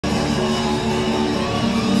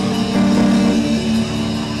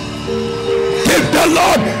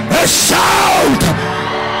Lord a shout.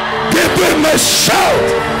 Give him a shout.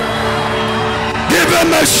 Give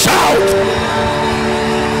him a shout.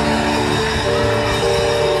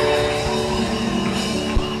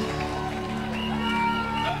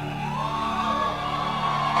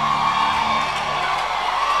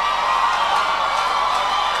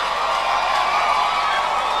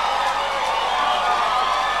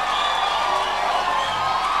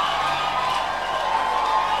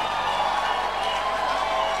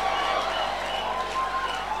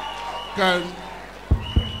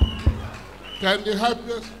 Can the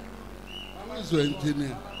happiest, who is your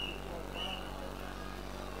engineer?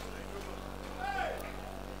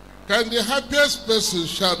 Can the happiest person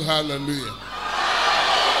shout hallelujah?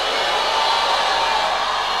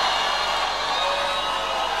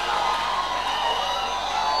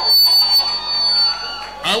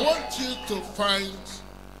 I want you to find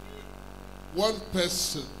one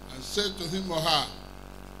person and say to him or her,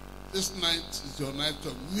 this night is your night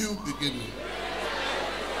of new beginning.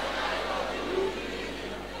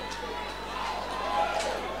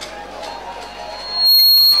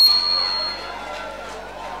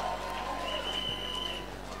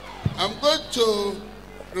 I'm going to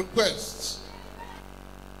request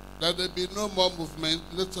that there be no more movement.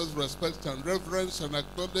 Let us respect and reverence and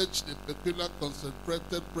acknowledge the peculiar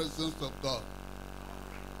concentrated presence of God.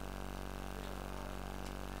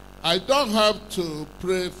 I don't have to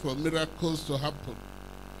pray for miracles to happen.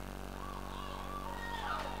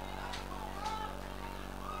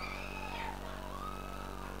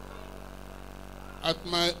 At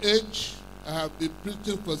my age, I have been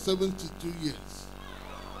preaching for 72 years.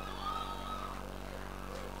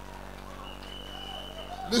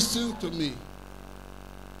 Listen to me.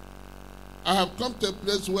 I have come to a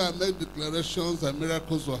place where I make declarations and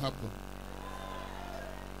miracles will happen.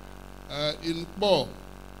 In Bo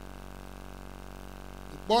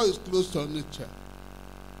is close to nature.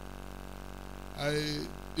 I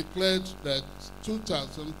declared that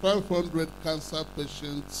 2,500 cancer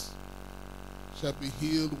patients shall be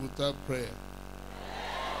healed without prayer.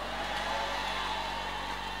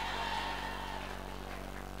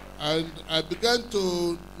 And I began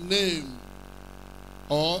to name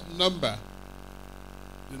or number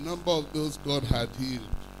the number of those God had healed.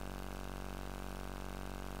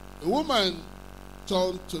 A woman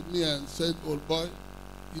turned to me and said, "Old boy,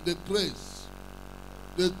 you the grace.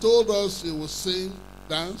 They told us you will sing,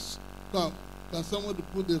 dance. Come, can somebody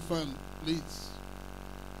put the fan, please?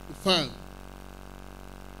 The fan.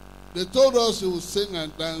 They told us you will sing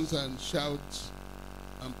and dance and shout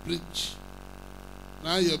and preach.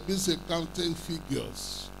 Now you're busy counting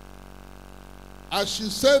figures." As she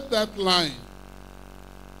said that line,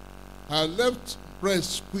 her left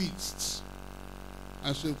breast squeezed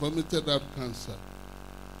and she vomited out cancer.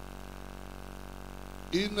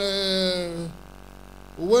 In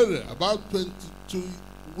about 22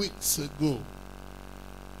 weeks ago,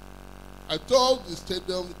 I told the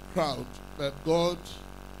stadium crowd that God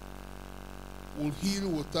will heal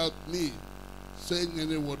without me saying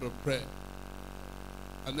any word of prayer.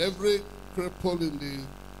 And every cripple in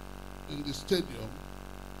the stadium,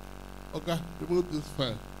 okay, remove this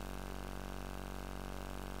fan.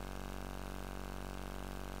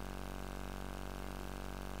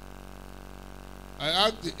 I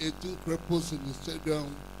asked the 18 cripples in the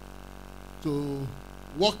stadium to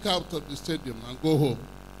walk out of the stadium and go home,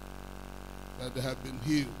 that they had been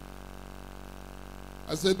healed.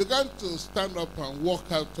 As they began to stand up and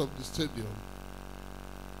walk out of the stadium,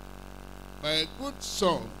 my good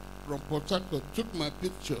son from Port Harcourt took my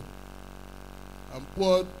picture and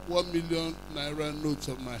poured 1 million naira notes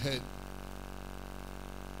on my head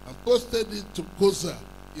and posted it to Koza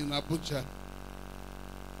in Abuja.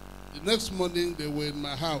 The next morning, they were in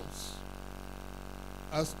my house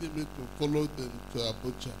asking me to follow them to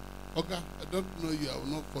Abuja. Okay, I don't know you, I will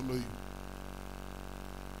not follow you.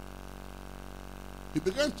 He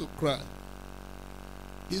began to cry.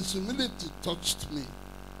 His humility touched me.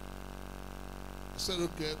 I said,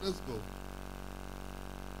 okay, let's go.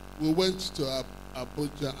 We went to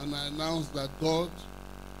Abuja and I announced that God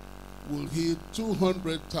will heal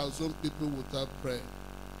 200,000 people without prayer.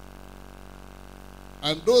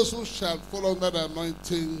 And those who shall follow that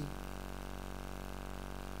anointing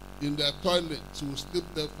in their toilets will sleep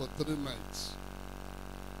there for 3 nights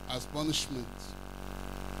as punishment.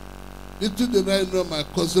 Little did I know my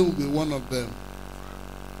cousin would be one of them.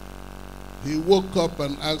 He woke up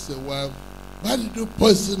and asked the wife, "Why did you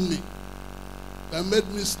poison me? That made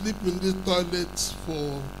me sleep in this toilet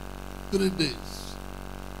for 3 days."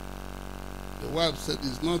 The wife said,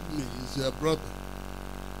 "It's not me, it's your brother."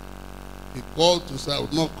 He called to say, I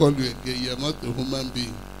will not call you again. You are not a human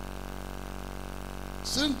being.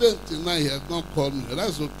 Since then till now, he has not called me.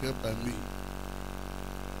 That's okay by me.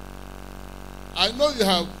 I know you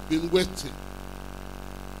have been waiting,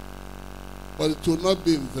 but it will not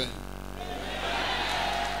be in vain.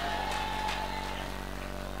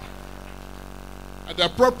 At the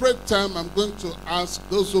appropriate time, I'm going to ask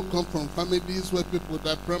those who come from families where people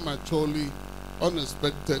die prematurely,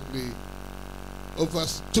 unexpectedly, over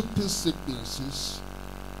stupid sicknesses.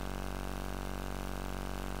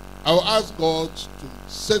 I will ask God to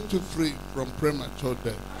set you free from premature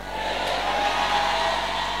death.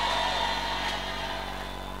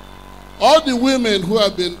 All the women who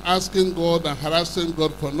have been asking God and harassing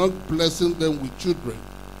God for not blessing them with children,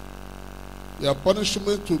 their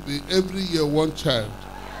punishment will be every year one child.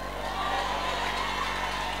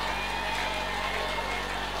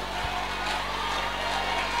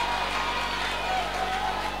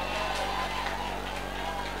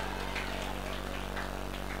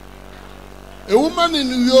 A woman in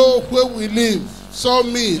New York where we live saw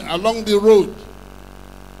me along the road.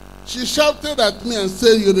 She shouted at me and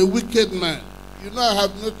said, "You're a wicked man. You know I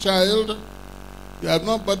have no child. You have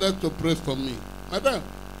not bothered to pray for me." Madam,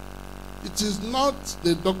 it is not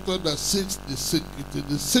the doctor that seeks the sick. It is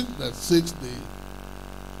the sick that seeks the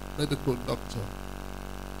medical doctor.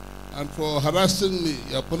 And for harassing me,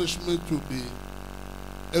 your punishment will be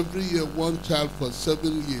every year one child for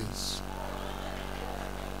 7 years.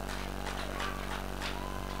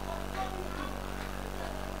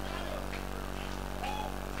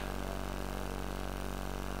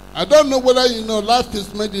 I don't know whether you know life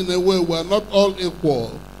is made in a way we are not all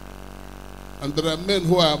equal. And there are men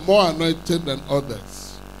who are more anointed than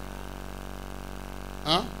others.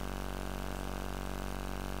 Huh?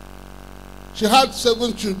 She had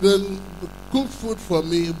 7 children, cooked food for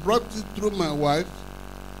me, brought it through my wife.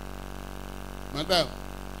 Madam,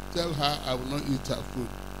 tell her I will not eat her food.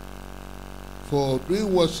 For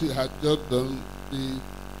doing what she had just done, the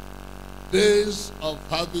days of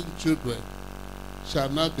having children shall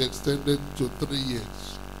now be extended to 3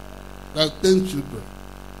 years. That's 10 children.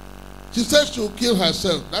 She said she will kill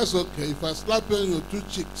herself. That's okay. If I slap you on your 2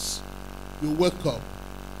 cheeks, you wake up.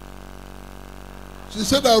 She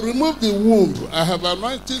said, I'll remove the womb. I have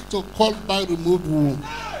anointed to call back removed womb.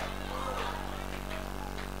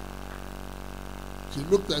 She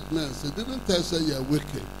looked at me and said, didn't I say you're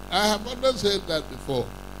wicked? I have always heard that before.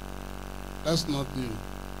 That's not new.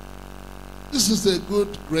 This is a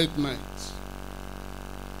good, great night.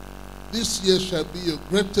 This year shall be your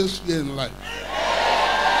greatest year in life.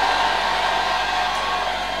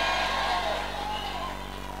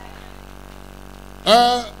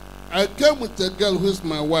 I came with a girl who is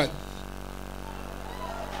my wife.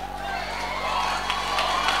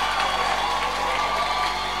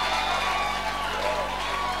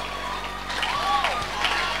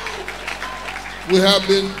 We have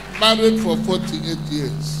been married for 48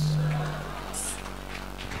 years.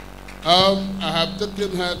 I have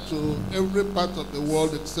taken her to every part of the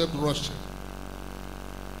world except Russia.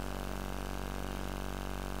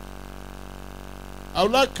 I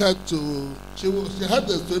would like her to, she had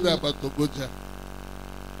a story about Ogoja.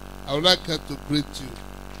 I would like her to greet you.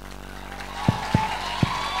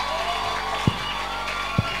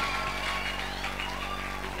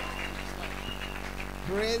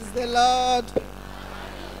 Praise the Lord.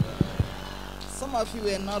 Some of you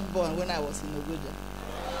were not born when I was in Ogoja.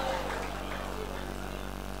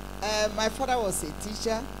 My father was a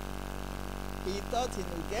teacher. He taught in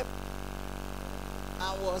Ugep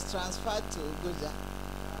and was transferred to Ogoja.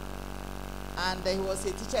 And he was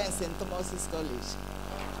a teacher in St. Thomas's College.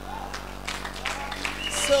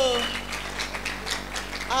 So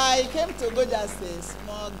I came to Ogoja as a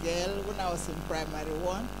small girl when I was in primary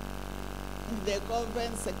 1 in the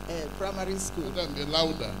convent primary school. Madam, be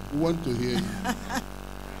louder. We want to hear you.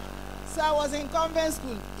 So I was in convent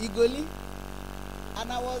school, Igoli.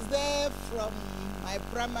 And I was there from my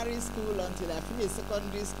primary school until I finished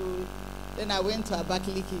secondary school. Then I went to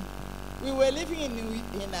Abakaliki. We were living in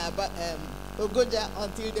Ogoja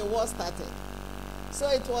until the war started. So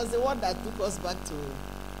it was the war that took us back to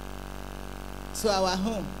our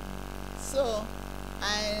home. So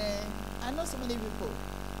I know so many people.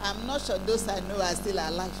 I'm not sure those I know are still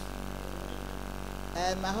alive.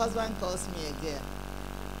 My husband calls me a girl.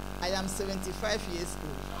 I am 75 years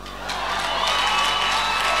old.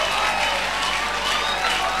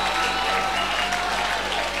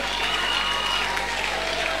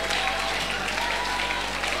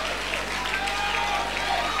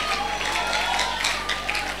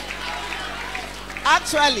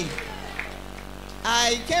 Actually,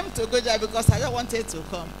 I came to Ogoja because I just wanted to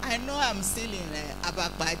come. I know I'm still in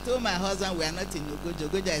Abakpa. I told my husband we are not in Ogoja.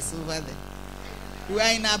 Ogoja is over there. We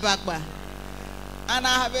are in Abakpa. And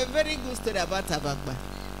I have a very good story about Abakpa.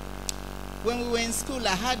 When we were in school,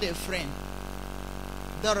 I had a friend,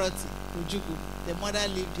 Dorothy Ujugu. The mother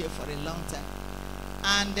lived here for a long time.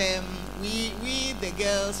 And we the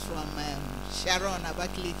girls from Sharon,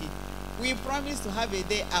 Abakaliki, we promised to have a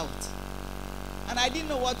day out. And I didn't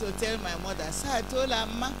know what to tell my mother. So I told her,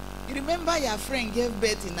 Ma, you remember your friend gave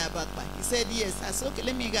birth in Abakpa? He said, yes. I said, okay,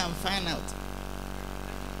 let me go and find out.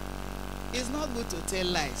 It's not good to tell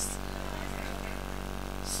lies.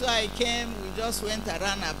 So I came, we just went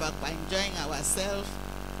around Abakpa enjoying ourselves.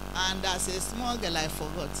 And as a small girl, I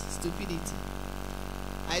forgot. Stupidity.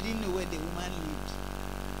 I didn't know where the woman lived.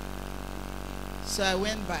 So I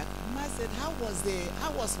went back. Ma said, how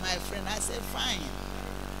was my friend? I said, fine.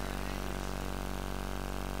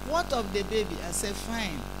 What of the baby? I said,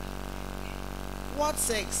 fine. What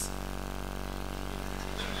sex?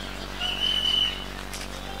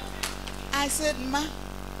 I said, Ma,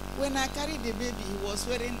 when I carried the baby,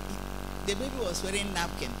 the baby was wearing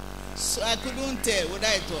napkin. So I couldn't tell whether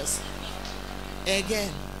it was a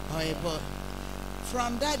girl or a boy.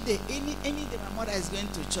 From that day, any day my mother is going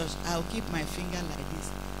to church, I'll keep my finger like this.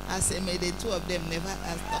 I say, may the two of them never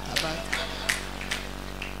talk about it.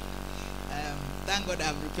 Thank God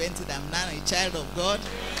I've repented. I'm now a child of God.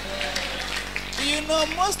 You know,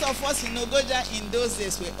 most of us in Ogoja in those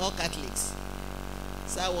days were all Catholics.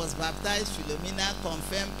 So I was baptized, Philomena,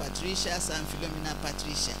 confirmed, Patricia, and Philomena,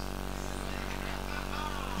 Patricia.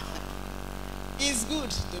 It's good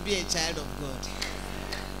to be a child of God.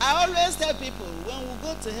 I always tell people, when we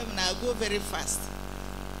go to heaven, I'll go very fast.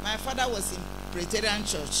 My father was in Praetorian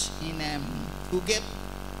Church in Ugep.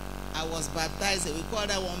 I was baptized. We call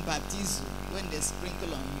that one baptism, when they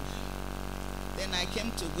sprinkle on you. Then I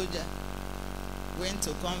came to Goja, went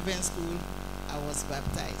to convent school. I was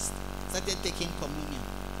baptized, started taking communion.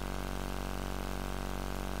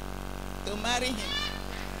 To marry him.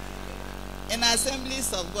 In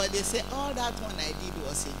Assemblies of God, they say, all that one I did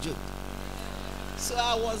was a joke. So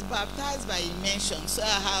I was baptized by immersion. So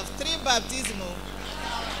I have 3 baptisms.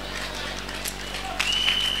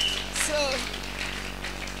 So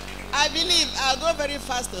I believe I'll go very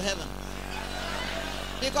fast to heaven.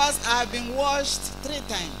 Because I've been washed 3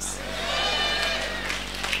 times.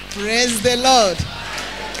 Praise the Lord.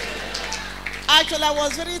 Actually, I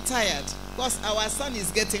was very tired because our son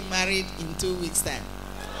is getting married in 2 weeks' time.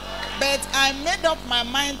 But I made up my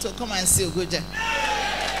mind to come and see Ogoja.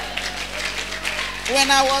 When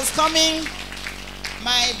I was coming,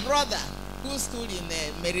 my brother, who schooled in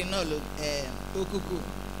Merinolo, Okuku,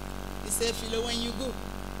 he said, Philo, when you go,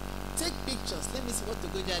 take pictures. Let me see what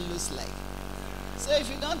Ogoja looks like. So if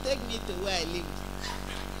you don't take me to where I lived,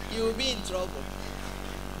 you will be in trouble.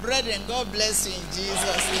 Brethren, God bless you in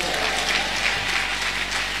Jesus' name.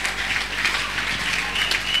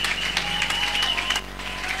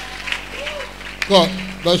 God,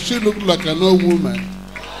 does she look like an old woman?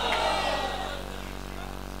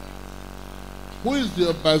 Who is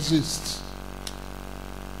your bassist?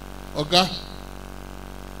 Okay?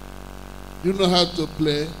 You know how to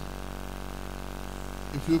play?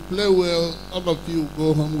 If you play well, all of you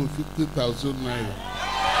go home with 50,000 naira.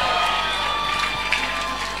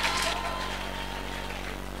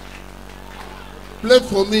 Play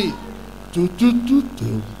for me. Do do do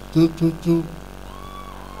do do do do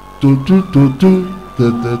do do do do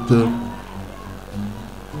do do.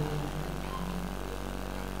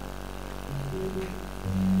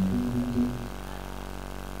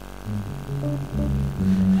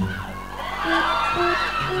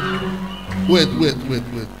 Wait.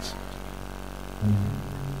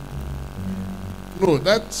 No,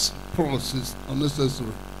 that pause is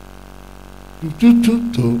unnecessary. Do do do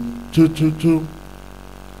do do do do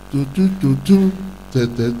do do do do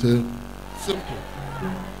do do. Simple.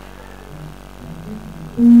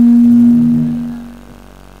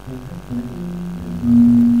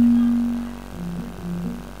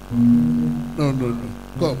 No.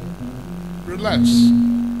 Come. Relax.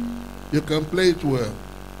 You can play it well.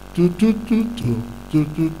 Do do do do do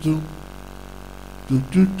do do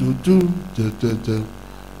do do do do do do.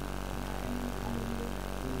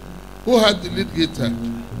 Who had the lead guitar?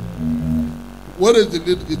 What is the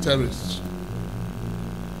lead guitarist?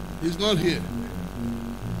 He's not here.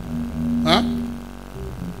 Huh?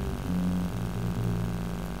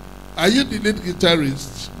 Are you the lead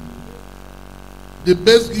guitarist? The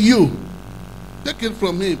best you. Take it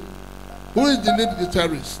from him. Who is the lead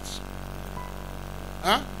guitarist?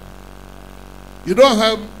 Huh? You don't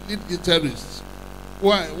have lead guitarist.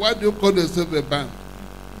 Why? Why do you call yourself a band?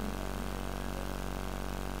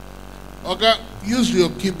 Okay, use your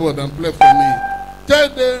keyboard and play for me. Tell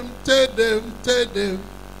them, tell them, tell them.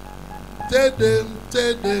 Tell them,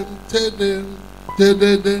 tell them, tell them, tell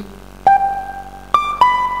them.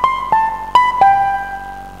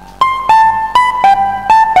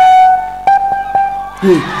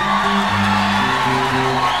 Good.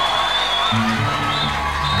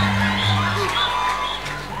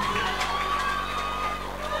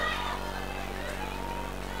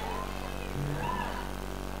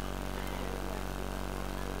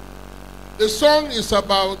 The song is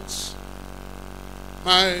about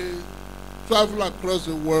my travel across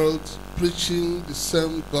the world preaching the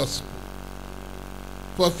same gospel.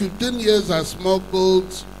 For 15 years, I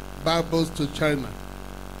smuggled Bibles to China.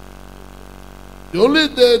 The only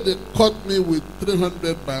day they caught me with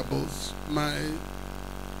 300 Bibles, my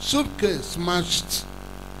suitcase smashed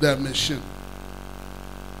their machine.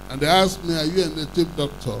 And they asked me, are you a native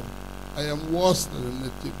doctor? I am worse than a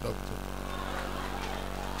native doctor.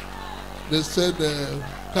 They said,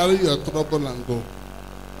 carry your trouble and go.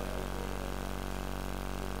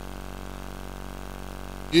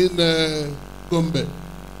 In Gombe.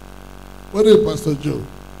 Where is Pastor Joe?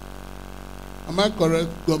 Am I correct?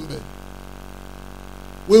 Gombe.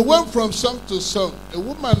 We went from song to song. A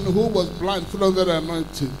woman who was blind fell under the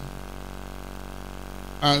anointing,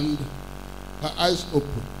 and her eyes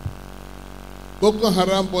opened. Boko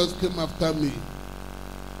Haram boys came after me.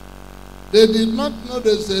 They did not know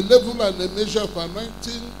there's a level and a measure of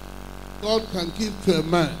anointing God can give to a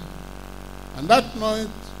man. And that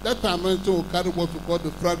anointing will carry what we call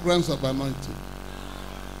the fragrance of anointing.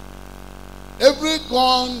 Every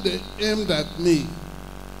gun they aimed at me,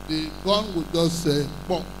 the gun would just say,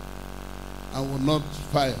 "Pop," and would not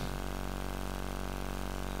fire.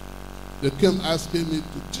 They came asking me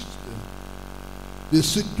to teach them the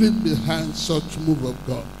secret behind such move of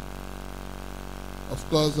God. Of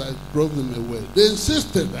course, I drove them away. They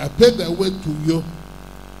insisted. I paid their way to you,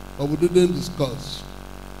 but we didn't discuss.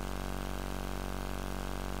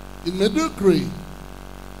 In Medugri,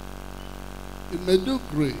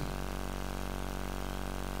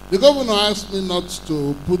 the governor asked me not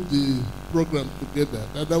to put the program together,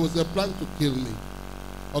 that there was a plan to kill me.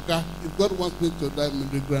 Okay, if God wants me to die,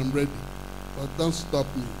 I'm ready, but don't stop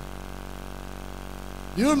me.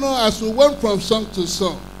 You know, as we went from song to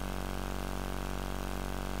song,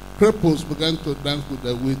 cripples began to dance with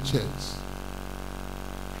their wheelchairs.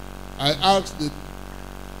 I asked the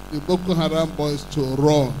Boko Haram boys to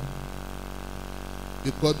run,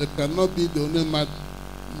 because they cannot be the only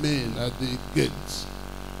madmen at the gates.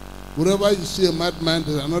 Wherever you see a madman,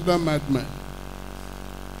 there's another madman.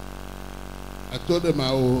 I told them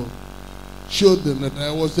I will show them that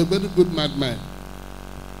I was a very good madman.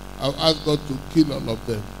 I'll ask God to kill all of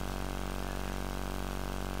them.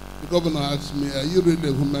 The governor asked me, are you really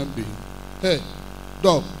a human being? Hey,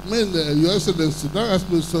 Doc, Your Excellency, don't ask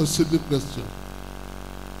me so silly question.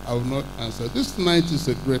 I will not answer. This night is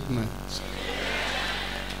a great night.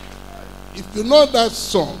 If you know that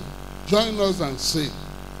song, join us and sing.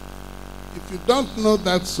 If you don't know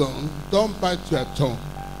that song, don't bite your tongue.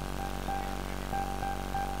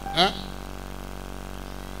 Huh?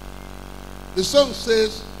 The song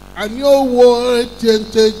says, and your word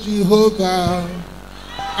tempted Jehovah.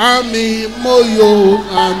 Ami moyo,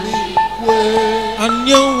 ami kwe. And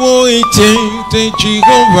your word tempted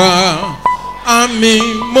Jehovah. Ami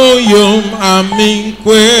moyo, ami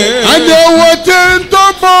kwe. And your word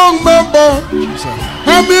tempted bong member.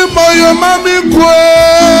 Ami moyo, ami kwe.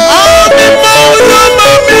 Ami moyo,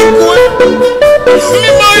 ami kwe. Ami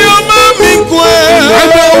moyo, ami kwe.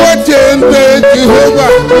 And your word tempted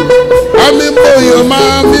Jehovah. Ami moyo,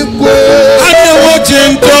 ami kwe. And your word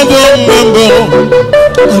tempted bong member.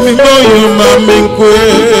 Ami moyo, ami kwe.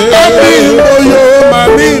 Ami moyo,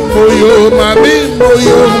 ami moyo, ami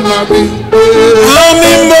moyo, ami kwe.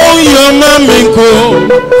 Ami moyo, ami kwe.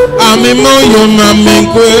 Ami moyo, ami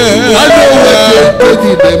kwe. I know what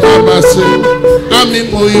you did, Mama say. Ami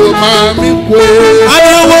moyo, ami kwe. I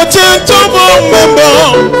know what you told member.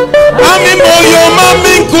 Ami moyo,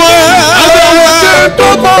 ami kwe. I know what you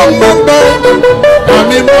told member.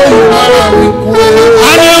 Ami moyo, ami kwe.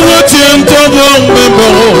 I know what you told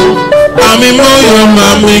member. Ami moyo,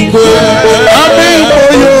 ami kwe. Ami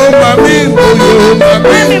moyo, ami moyo,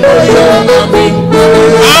 ami moyo, ami kwe.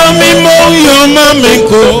 Ami moyo, ami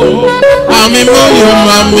kwe. Ami moyo,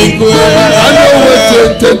 ami kwe. I know what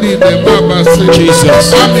you did, Mama say. Jesus.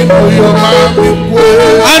 Ami moyo, ami kwe.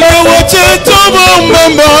 I know what you told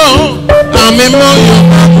member. Ami moyo,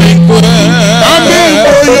 ami kwe. Ami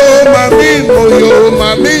moyo, ami moyo,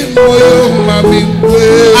 ami moyo, ami kwe.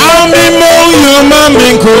 Ami moyo, ami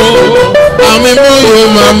kwe. Amimoyo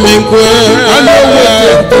mamikwe.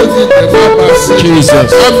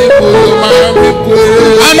 Jesus. Amimoyo mamikwe.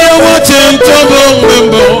 Anewote ntobo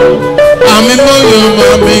membo. Amimoyo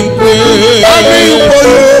mamikwe.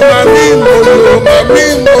 Amimoyo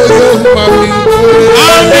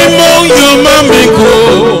mamikwe.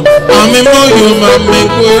 Amimoyo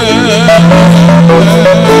mamikwe.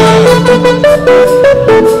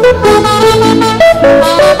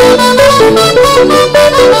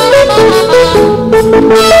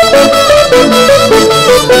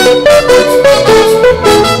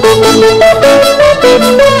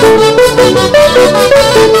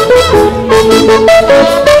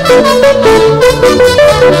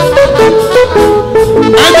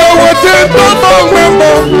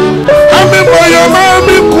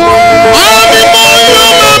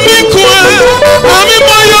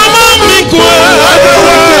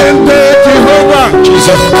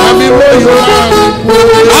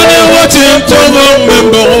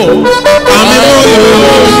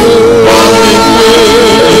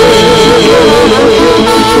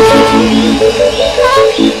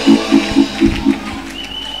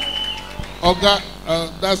 Oga,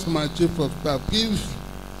 that's my chief of staff. Give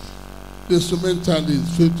the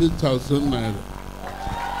instrumentalist 50,000 naira.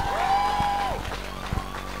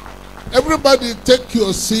 Everybody take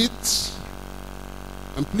your seats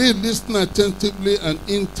and please listen attentively and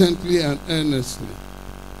intently and earnestly.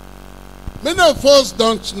 Many of us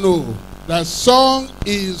don't know that song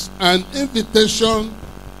is an invitation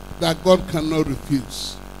that God cannot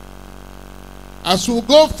refuse. As we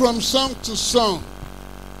go from song to song,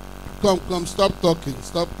 come, stop talking,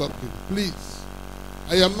 please.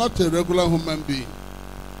 I am not a regular human being.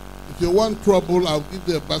 If you want trouble, I'll give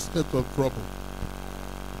you a basket of trouble.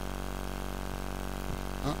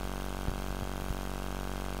 Huh?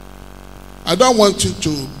 I don't want you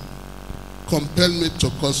to compel me to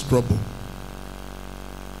cause trouble.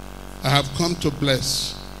 I have come to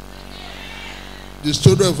bless. The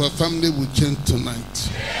story of our family will change tonight.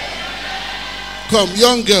 Come,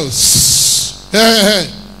 young girls. Hey.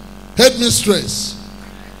 Headmistress,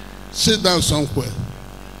 sit down somewhere.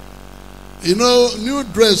 You know, new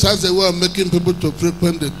dress has a way of making people to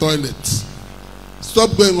frequent the toilets.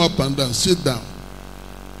 Stop going up and down. Sit down.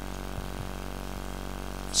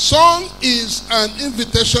 Song is an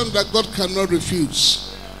invitation that God cannot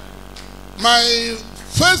refuse. My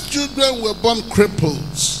first children were born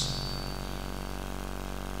cripples,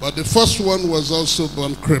 but the first one was also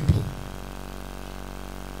born crippled.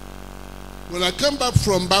 When I came back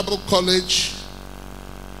from Bible college,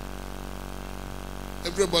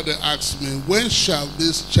 everybody asked me, when shall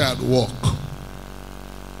this child walk?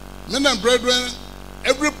 Men and brethren,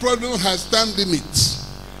 every problem has time limits.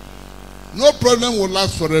 No problem will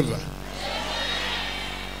last forever.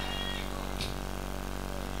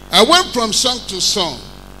 I went from song to song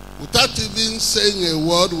without even saying a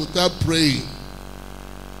word, without praying.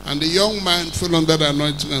 And the young man fell under the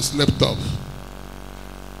anointing and slept off.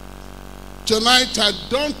 Tonight, I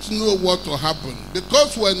don't know what will happen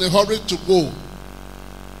because we're in a hurry to go,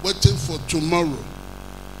 waiting for tomorrow.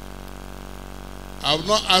 I will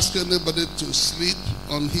not ask anybody to sleep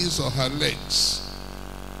on his or her legs.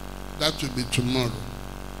 That will be tomorrow.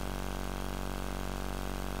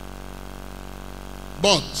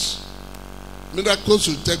 But miracles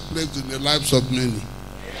will take place in the lives of many.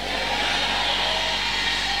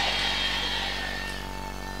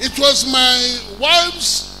 It was my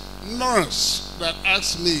wife's nurse that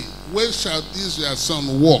asked me, when shall this your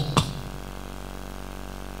son walk?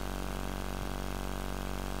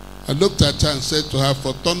 I looked at her and said to her,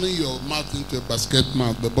 for turning your mouth into a basket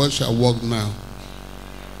mouth, the boy shall walk now.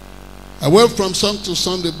 I went from song to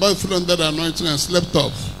song, the boy fell under the anointing and slept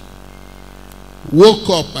off. Woke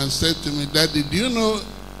up and said to me, Daddy, do you know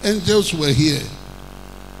angels were here?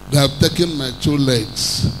 They have taken my 2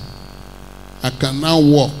 legs. I can now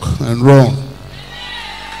walk and run.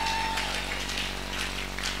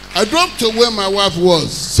 I drove to where my wife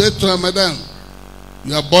was, said to her, Madam,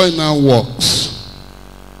 your boy now walks.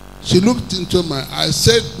 She looked into my eyes,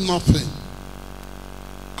 said nothing.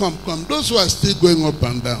 Come, those who are still going up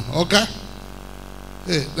and down, okay?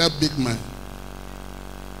 Hey, that big man.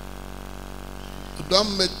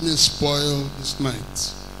 Don't make me spoil this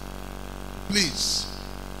night. Please.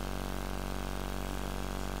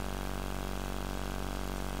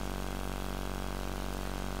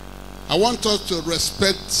 I want us to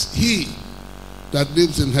respect He that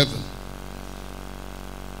lives in heaven.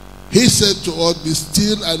 He said to us, be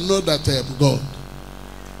still and know that I am God.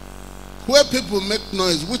 Where people make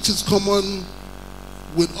noise, which is common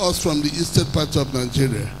with us from the eastern part of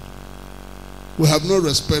Nigeria, we have no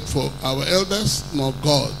respect for our elders nor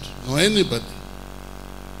God. nor anybody.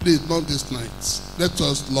 Please, not this night. Let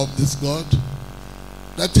us love this God,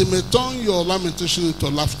 that He may turn your lamentation into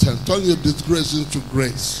laughter, and turn your disgrace into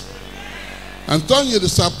grace, and turn your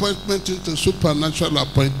disappointment into supernatural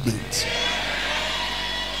appointment,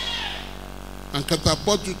 and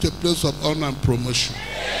catapult you to a place of honor and promotion.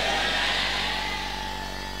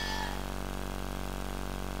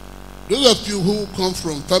 Those of you who come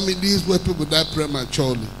from families where people die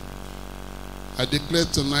prematurely, I declare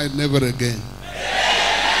tonight, never again.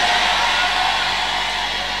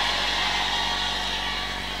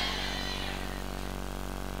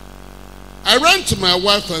 I ran to my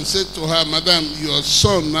wife and said to her, Madam, your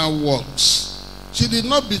son now walks. She did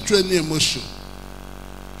not betray any emotion.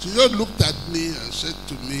 She just looked at me and said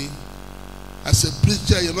to me, as a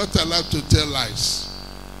preacher, you're not allowed to tell lies.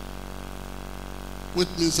 Which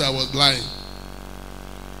means I was lying.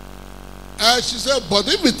 She said, but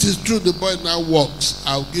if it is true the boy now walks,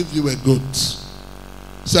 I'll give you a goat.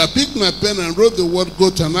 So I picked my pen and wrote the word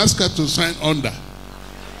goat and asked her to sign under.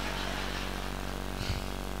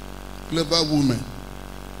 Clever woman.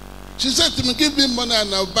 She said to me, give me money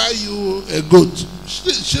and I'll buy you a goat.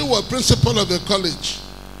 She was principal of the college.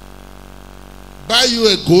 Buy you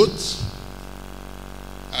a goat?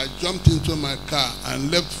 I jumped into my car and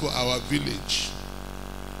left for our village.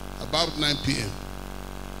 About 9 p.m.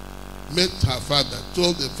 Met her father,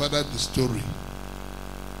 told the father the story.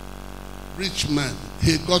 Rich man,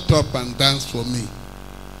 he got up and danced for me.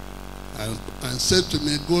 And said to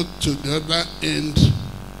me, go to the other end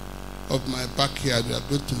of my backyard. You are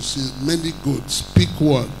going to see many goats. Pick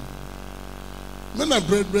one. Men and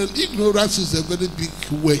brethren, ignorance is a very big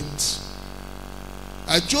weight.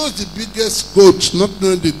 I chose the biggest goat, not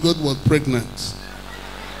knowing the goat was pregnant.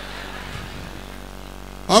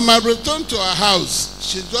 On my return to her house,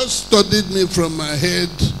 she just studied me from my head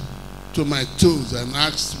to my toes and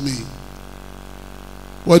asked me,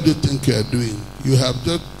 what do you think you are doing? You have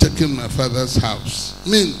just taken my father's house.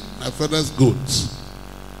 My father's goats.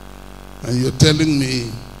 And you're telling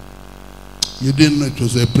me you didn't know it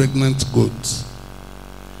was a pregnant goat.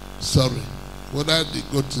 Sorry. Whether the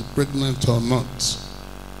goat is pregnant or not,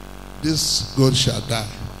 this goat shall die.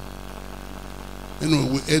 Anyway,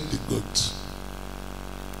 we ate the goat.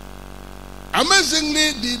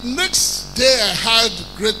 Amazingly, the next day I had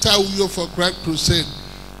Greater Will for Christ crusade.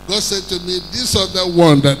 God said to me, this other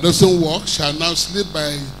one that doesn't walk shall now sleep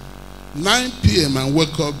by 9 p.m. and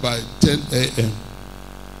wake up by 10 a.m.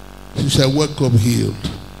 She shall wake up healed.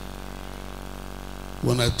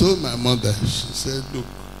 When I told my mother, she said, look,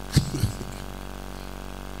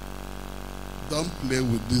 don't play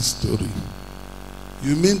with this story.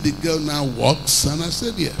 You mean the girl now walks? And I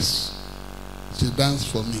said, yes. She danced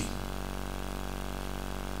for me.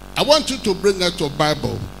 I want you to bring out your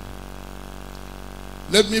Bible.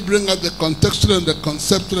 Let me bring out the contextual and the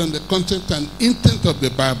conceptual and the content and intent of the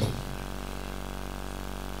Bible.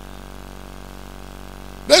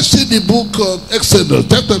 Let's see the book of Exodus,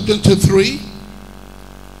 chapter 23.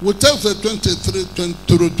 We'll take the 23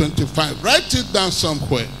 through 25. Write it down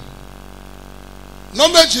somewhere.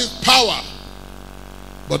 Knowledge is power,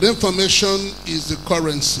 but information is the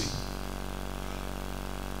currency.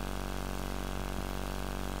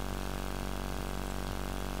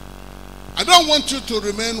 I don't want you to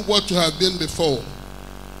remain what you have been before.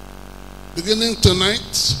 Beginning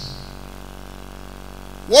tonight,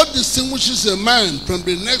 what distinguishes a man from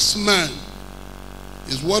the next man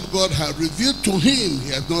is what God has revealed to him, he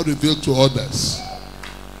has not revealed to others.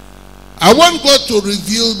 I want God to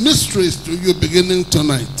reveal mysteries to you beginning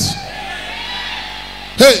tonight.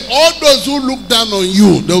 Hey, all those who look down on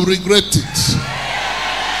you, they'll regret it.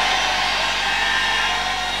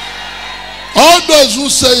 All those who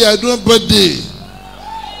say you are nobody,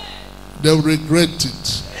 they'll regret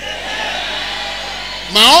it.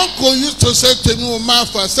 My uncle used to say to me, Uma,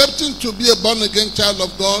 for accepting to be a born-again child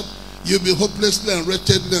of God, you'll be hopelessly and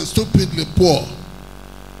wretchedly and stupidly poor.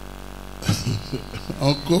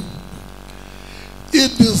 Uncle,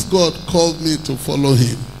 if this God called me to follow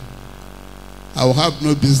him, I will have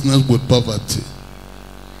no business with poverty.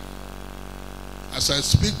 As I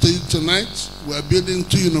speak to you tonight, we are building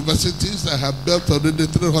 2 universities. I have built already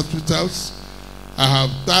 3 hospitals. I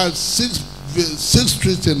have dialed 6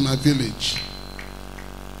 streets in my village.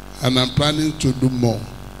 And I'm planning to do more.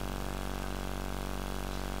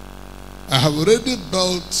 I have already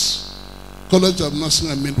built College of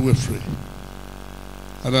Nursing and Midwifery.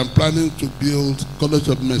 And I'm planning to build College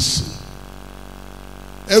of Medicine.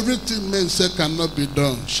 Everything men say cannot be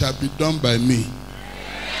done shall be done by me.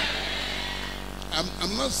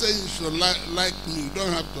 I'm not saying you should like me. You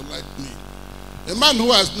don't have to like me. A man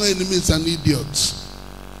who has no enemy is an idiot.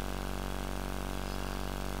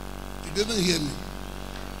 You didn't hear me.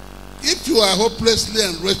 If you are hopelessly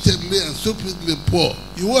and wretchedly and stupidly poor,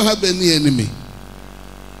 you won't have any enemy.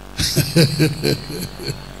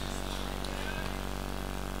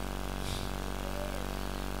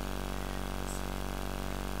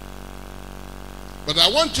 But I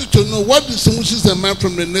want you to know what distinguishes a man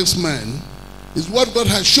from the next man is what God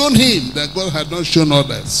has shown him that God had not shown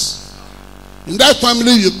others. In that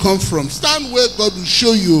family you come from, stand where God will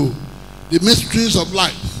show you the mysteries of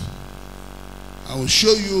life. I will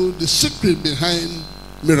show you the secret behind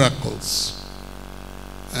miracles.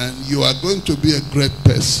 And you are going to be a great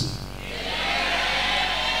person.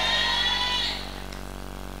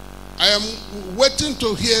 I am waiting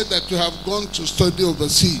to hear that you have gone to study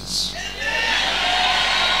overseas.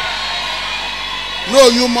 No,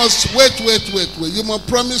 you must wait. You must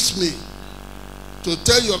promise me to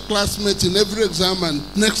tell your classmates in every exam and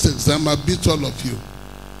next exam I beat all of you.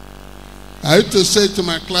 I used to say to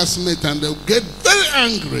my classmates and they'll get very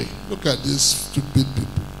angry. Look at these stupid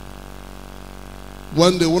people.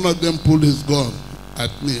 One day one of them pulled his gun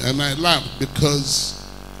at me and I laughed because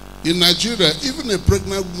in Nigeria, even a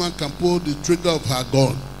pregnant woman can pull the trigger of her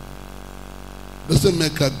gun. Doesn't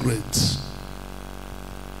make her great.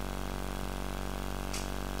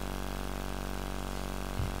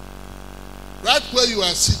 Right where you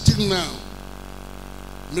are sitting now,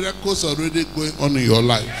 miracles are already going on in your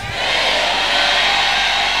life.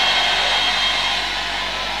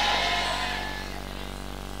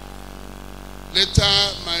 Later,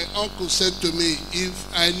 my uncle said to me, if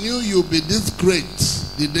I knew you'd be this great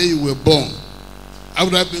the day you were born, I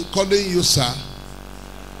would have been calling you sir.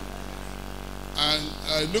 And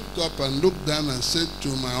I looked up and looked down and said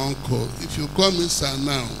to my uncle, if you call me sir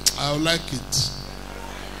now, I'll like it.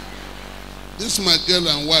 This my girl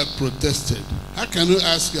and wife protested. How can you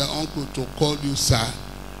ask your uncle to call you sir?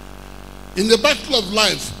 In the battle of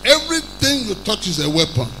life, everything you touch is a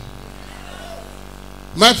weapon.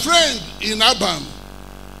 My friend in Abam,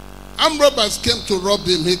 armed robbers came to rob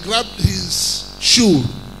him. He grabbed his shoe,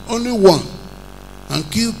 only one, and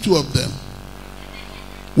killed two of them.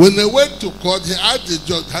 When they went to court, he asked the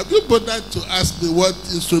judge, have you bothered to ask me what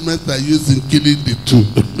instruments I used in killing the two?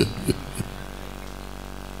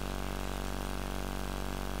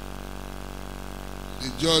 The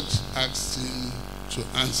judge asked him to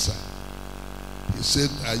answer. He said,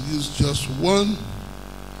 I used just one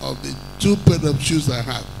of the two pair of shoes I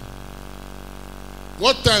have.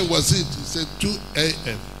 What time was it? He said 2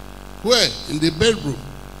 a.m. Where? In the bedroom.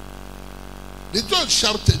 The judge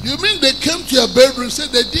shouted, you mean they came to your bedroom? He said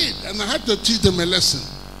they did, and I had to teach them a lesson.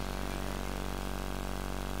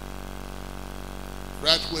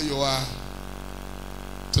 Right where you are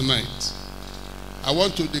tonight, I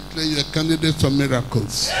want to declare you a candidate for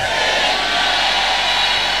miracles.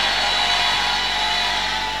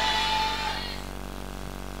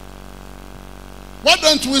 Why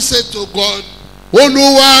don't we say to God,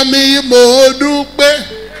 Olúwa mi mo dúpẹ́,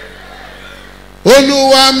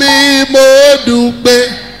 Olúwa mi mo dúpẹ́,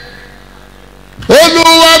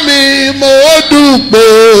 Olúwa mi mo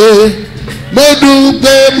dúpẹ́, mo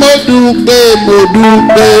dúpẹ́, mo dúpẹ́, mo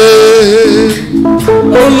dúpẹ́.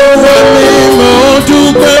 Olúwa mi mo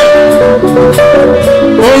dúpẹ́,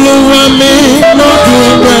 Olúwa mi mo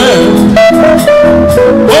dúpẹ́,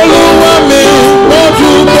 Olúwa mi mo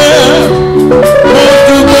dúpẹ́.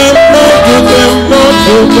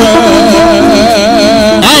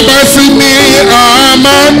 Abasimi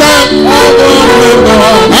amana,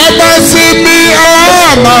 abasimi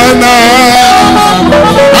amana,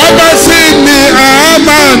 abasimi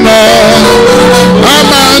amana,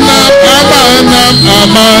 amana, amana,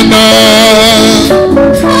 amana.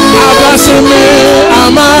 Abasimi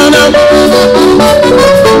amana,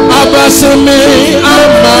 abasimi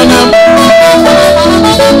amana,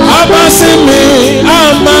 abasimi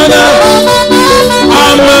amana,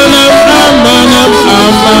 amana, amana,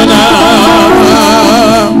 amana.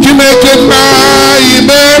 Chineke na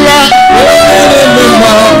imela,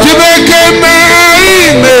 Chineke na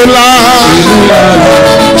imela,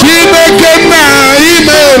 Chineke na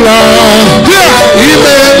imela,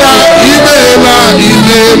 imela, imela,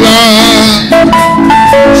 imela.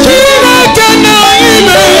 Chineke na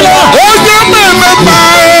imela, Oge mele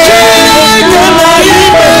mae, Chineke na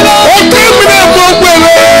imela, oge mele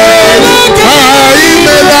mokwele,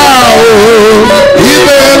 imela o,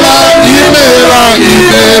 imela, imela,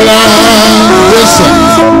 imela. Yes, sir.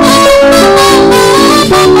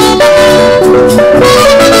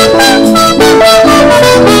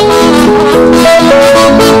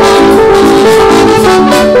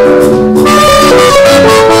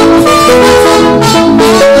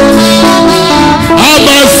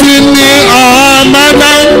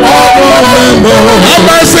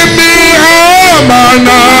 Abasimi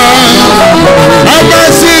amana.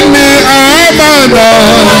 Abasimi amana.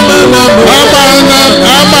 Amana,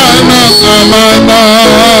 amana, amana.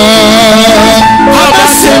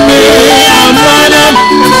 Abasimi amana.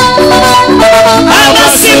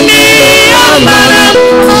 Abasimi amana.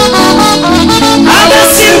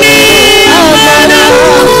 Abasimi amana.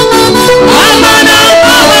 Amana,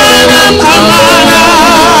 amana, amana.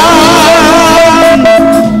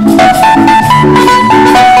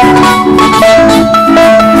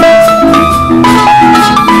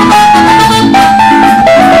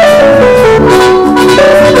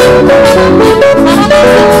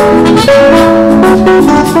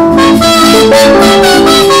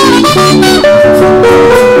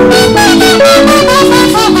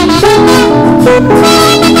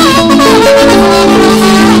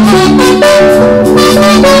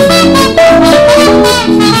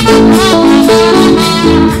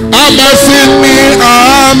 Abasimi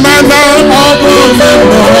amana.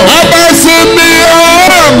 Abasimi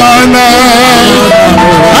amana.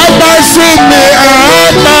 Abasimi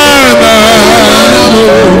amana.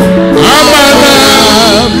 Amana.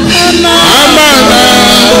 Amana.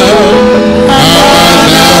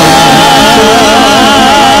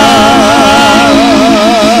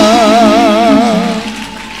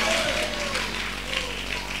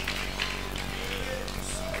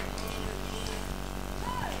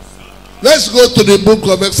 Let's go to the book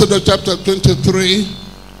of Exodus chapter 23,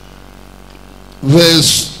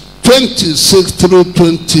 verse 26 through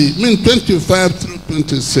 25 through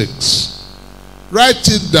 26. Write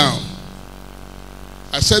it down.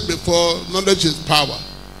 I said before, knowledge is power.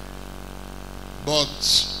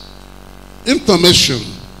 But information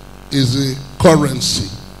is a currency.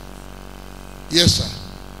 Yes, sir.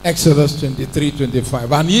 Exodus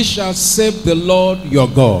 23:25. And ye shall serve the Lord your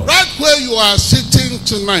God. Right where you are sitting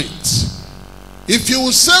tonight, if you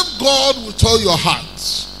will serve God with all your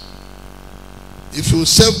heart, if you will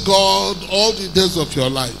serve God all the days of your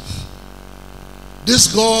life, this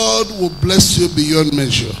God will bless you beyond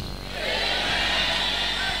measure.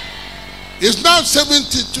 It's now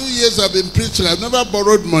 72 years I've been preaching. I've never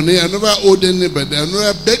borrowed money. I never owed anybody. I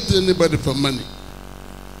never begged anybody for money.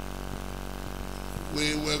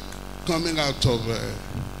 We were coming out of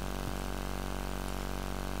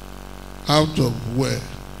where?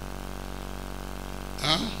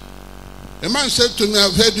 Huh? A man said to me,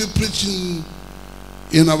 I've heard you preaching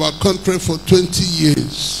in our country for 20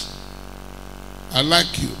 years. I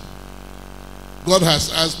like you. God has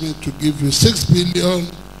asked me to give you 6 billion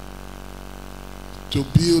to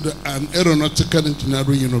build an aeronautical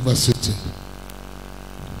engineering university.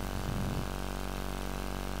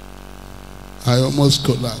 I almost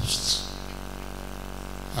collapsed.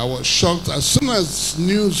 I was shocked as soon as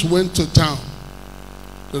news went to town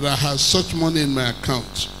that I had such money in my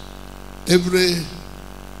account. Every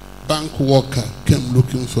bank worker came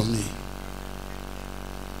looking for me.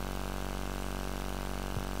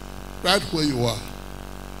 Right where you are.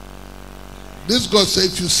 This God said,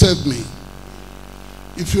 if you serve me,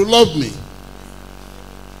 if you love me,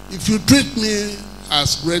 if you treat me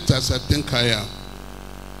as great as I think I am,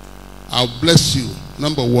 I'll bless you.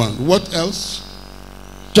 Number one. What else?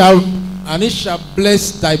 And it shall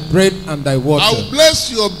bless thy bread and thy water. I'll bless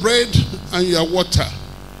your bread and your water.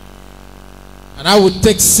 And I will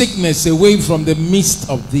take sickness away from the midst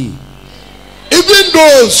of thee. Even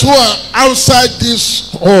those who are outside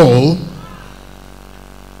this hall,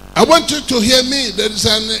 I want you to hear me. There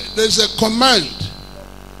is a command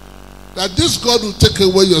that this God will take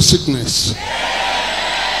away your sickness.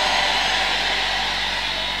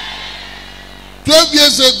 12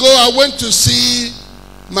 years ago, I went to see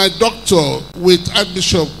my doctor with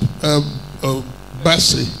Archbishop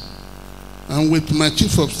Bassi and with my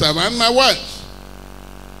chief of staff and my wife.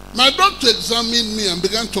 My doctor examined me and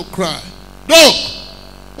began to cry. Doc,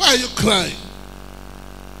 why are you crying?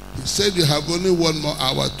 He said, you have only 1 more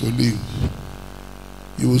hour to live.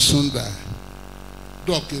 You will soon die.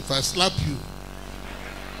 Doc, if I slap you,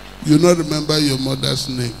 you will not remember your mother's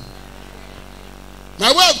name.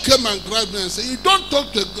 My wife came and grabbed me and said, you don't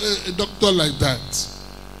talk to a doctor like that.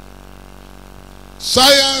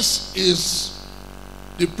 Science is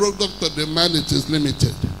the product of the man, it is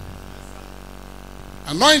limited.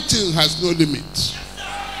 Anointing has no limit.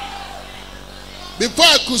 Before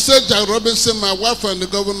I could say Jack Robinson, my wife and the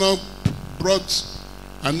governor brought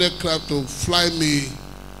an aircraft to fly me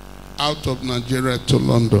out of Nigeria to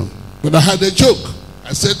London. But I had a joke.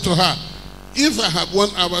 I said to her, if I have 1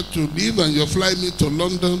 hour to live and you fly me to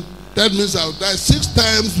London, that means I'll die 6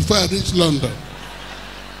 times before I reach London.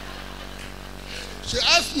 She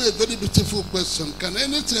asked me a very beautiful question. Can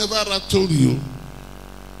anything ever rattle you?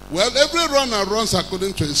 Well, every runner runs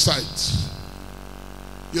according to his sight.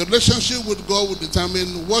 Your relationship with God will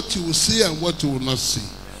determine what you will see and what you will not see.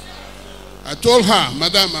 I told her,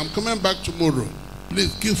 Madam, I'm coming back tomorrow.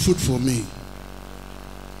 Please keep food for me.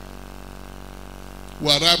 We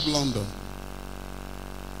arrived in London.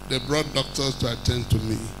 They brought doctors to attend to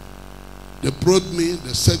me. They probed me,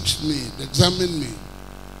 they searched me, they examined me.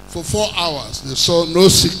 For 4 hours, they saw no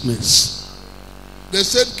sickness. They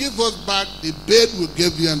said, give us back the bed we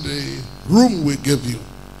gave you and the room we gave you.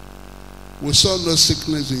 We saw no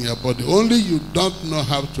sickness in your body. Only you don't know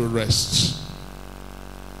how to rest.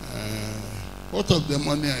 What of the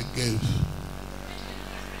money I gave?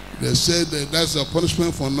 They said that's a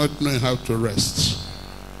punishment for not knowing how to rest.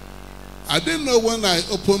 I didn't know when I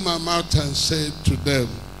opened my mouth and said to them,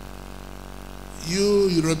 you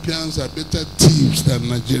Europeans are better thieves than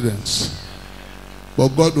Nigerians. But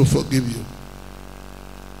God will forgive you.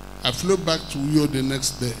 I flew back to Uyo the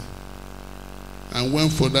next day and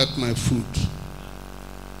went for that my food.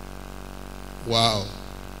 Wow.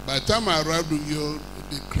 By the time I arrived in Uyo,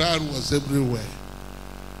 the crowd was everywhere.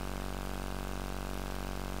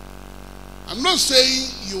 I'm not saying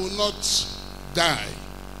you will not die.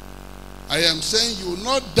 I am saying you will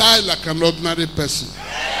not die like an ordinary person.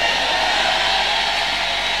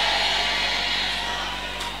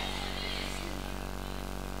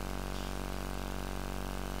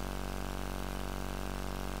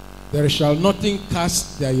 There shall nothing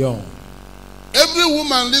cast their young. Every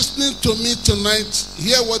woman listening to me tonight,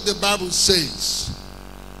 hear what the Bible says.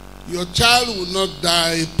 Your child will not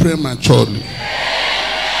die prematurely.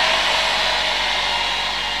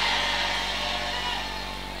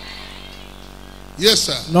 Yes,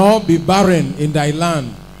 sir. Nor be barren in thy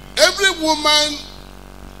land. Every woman,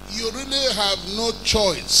 you really have no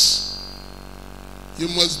choice. You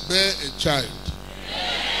must bear a child.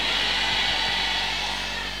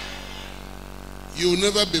 You will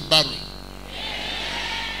never be barren.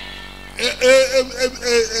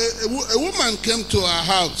 A woman came to our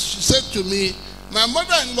house. She said to me, my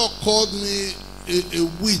mother-in-law called me a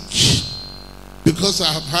witch because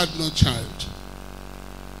I have had no child.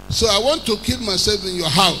 So I want to kill myself in your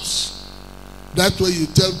house. That way you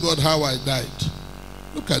tell God how I died.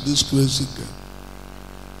 Look at this crazy girl.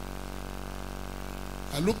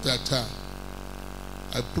 I looked at her.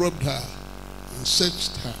 I probed her and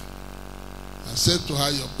searched her. I said to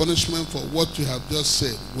her, your punishment for what you have just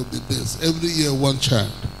said will be this. Every year, one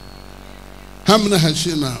child. How many has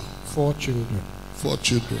she now? 4 children. 4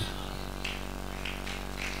 children.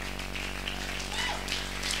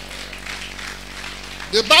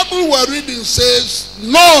 The Bible we're reading says,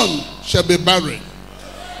 none shall be barren.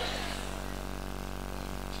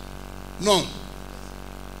 None.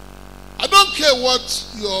 I don't care what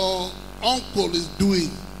your uncle is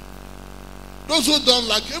doing. Those who don't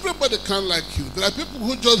like you, everybody can't like you. There are people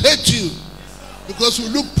who just hate you because you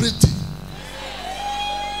look pretty.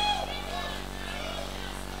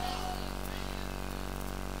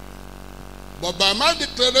 But by my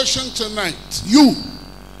declaration tonight, you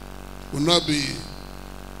will not be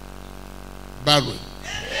barren.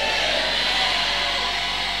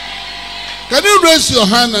 Can you raise your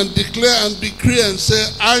hand and declare and decree and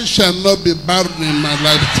say, I shall not be barren in my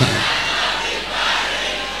lifetime?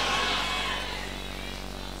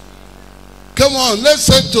 Come on, let's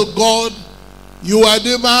say to God, you are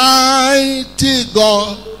the mighty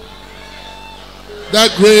God, the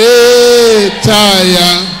great I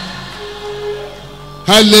am.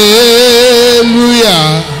 Hallelujah.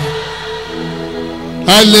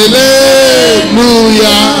 Hallelujah.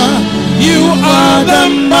 You are the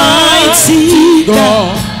mighty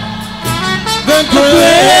God, the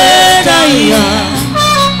great I am.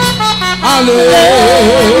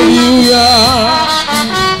 Hallelujah.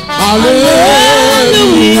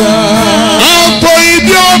 Hallelujah. Apo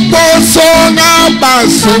idiopo songa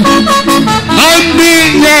basu, andi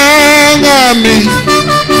nyangami.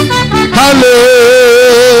 Hallelujah.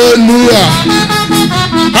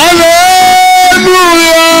 Hallelujah.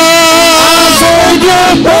 Apo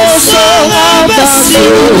idiopo songa basu,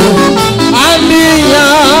 andi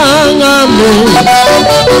nyangami.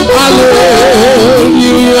 Hallelujah.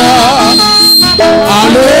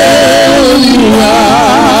 Hallelujah.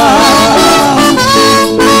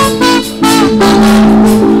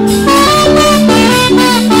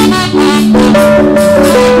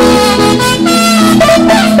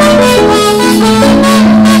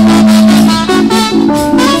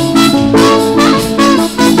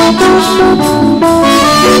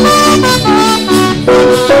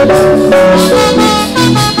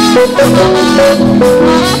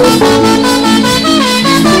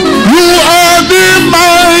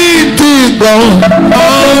 God.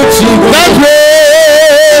 Mighty The God.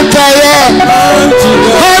 great I am. Mighty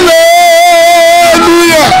God.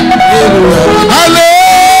 Hallelujah.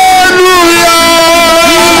 Hallelujah.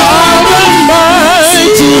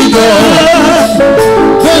 Mighty God.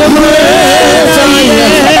 The great I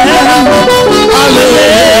am.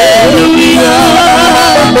 Hallelujah.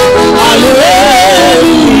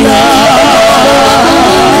 Hallelujah.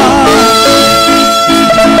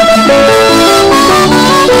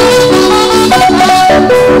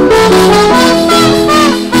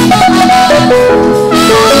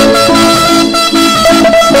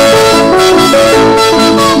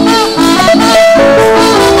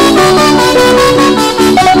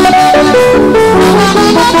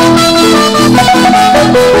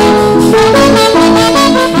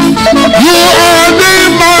 You are the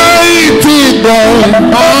mighty God.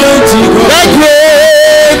 Mighty God. The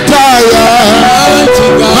great I am. Mighty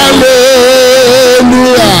God.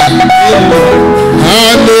 Hallelujah.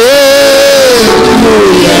 Hallelujah.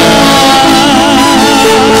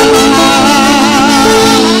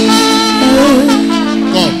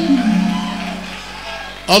 Come.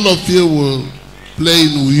 All of you will play in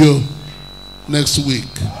Uyo next week.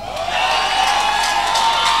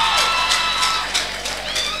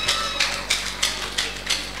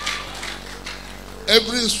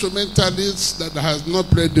 Every instrumentalist that has not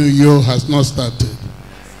played in Uyo has not started.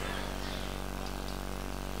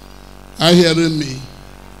 Are you hearing me?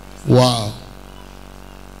 Wow.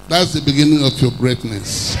 That's the beginning of your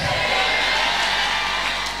greatness.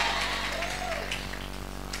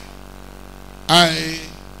 I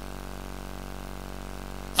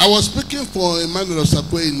was speaking for Emmanuel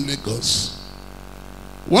Osakwe in Lagos.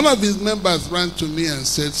 One of his members ran to me and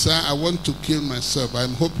said, "Sir, I want to kill myself.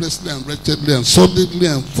 I'm hopelessly and wretchedly and sordidly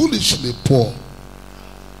and foolishly poor.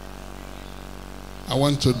 I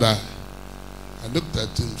want to die." I looked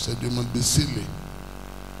at him and said, "You must be silly.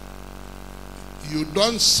 You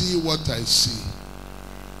don't see what I see.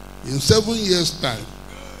 In 7 years' time,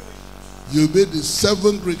 you'll be the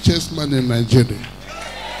 7th richest man in Nigeria.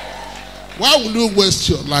 Why will you waste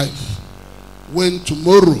your life when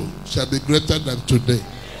tomorrow shall be greater than today?"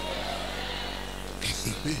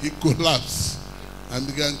 He collapsed and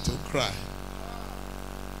began to cry.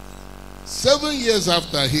 7 years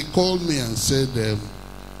after, he called me and said,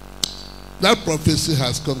 that prophecy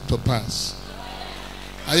has come to pass.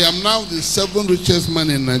 I am now the 7th richest man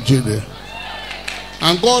in Nigeria.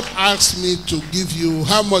 And God asked me to give you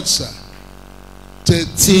how much, sir?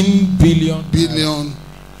 13 billion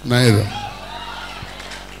naira.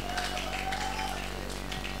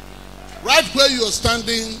 Right where you are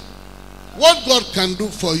standing, what God can do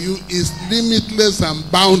for you is limitless and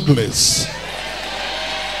boundless.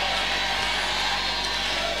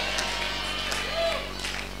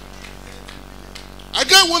 I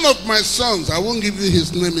got one of my sons, I won't give you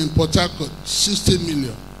his name, in Port Harcourt, 60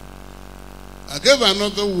 million. I gave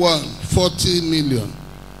another one, 40 million.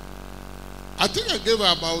 I think I gave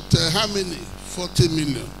about how many? 40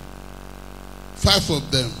 million. 5 of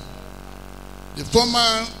them. The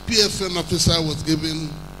former PFN officer was given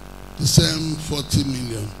the same 40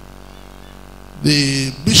 million.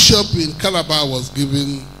 The bishop in Calabar was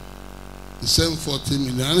given the same 40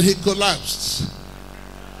 million, and he collapsed.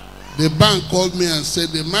 The bank called me and said,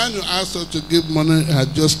 the man who asked us to give money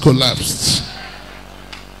had just collapsed.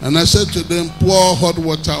 And I said to them, pour hot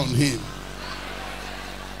water on him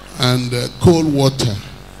and cold water.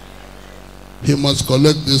 He must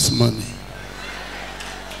collect this money.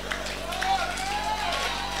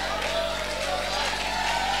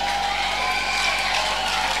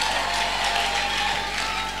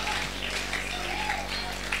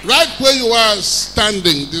 Right where you are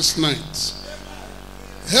standing this night,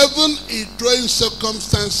 heaven is throwing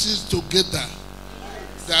circumstances together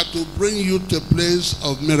that will bring you to a place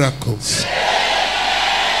of miracles.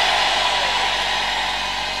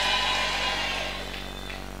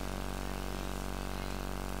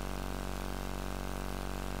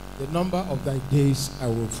 The number of thy days I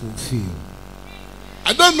will fulfill.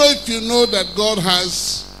 I don't know if you know that God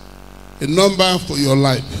has a number for your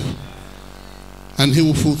life, and he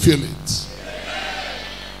will fulfill it.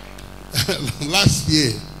 Last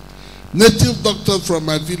year, native doctor from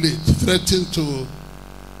my village threatened to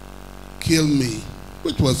kill me,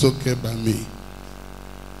 which was okay by me.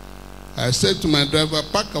 I said to my driver,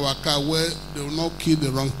 park our car where they will not kill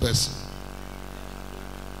the wrong person.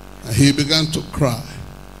 And he began to cry.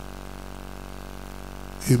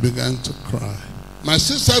 He began to cry. My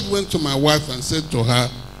sister went to my wife and said to her,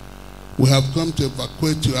 we have come to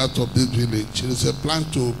evacuate you out of this village. It is a plan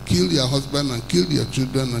to kill your husband and kill your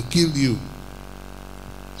children and kill you.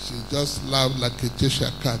 She just laughed like a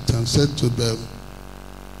Cheshire cat and said to them,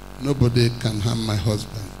 nobody can harm my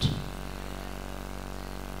husband.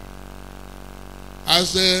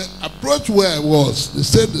 As they approached where I was, they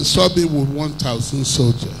said they saw me with 1,000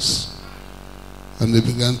 soldiers. And they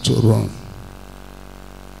began to run.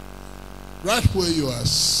 Right where you are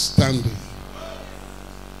standing,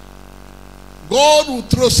 God will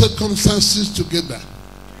throw circumstances together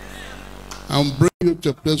and bring you to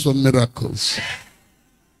a place of miracles.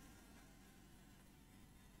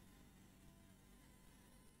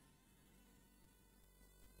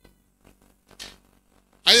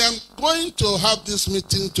 I am going to have this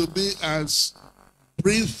meeting to be as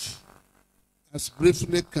briefly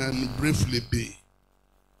can briefly be.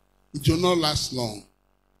 It will not last long.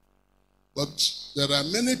 But there are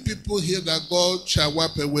many people here that God shall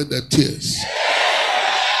wipe away their tears.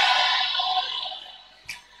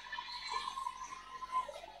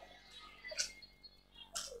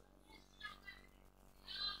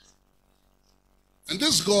 And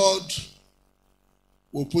this God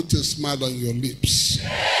will put a smile on your lips.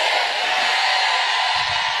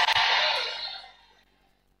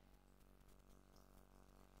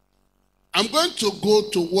 I'm going to go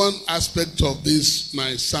to one aspect of this,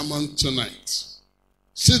 my sermon tonight.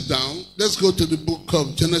 Sit down. Let's go to the book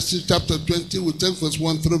of Genesis chapter 20. We'll take verse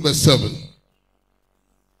 1 through verse 7.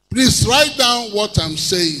 Please write down what I'm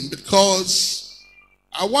saying because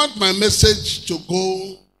I want my message to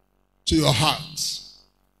go to your heart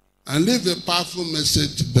and leave a powerful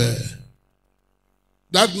message there.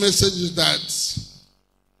 That message is that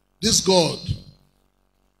this God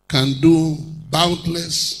can do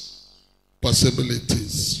boundless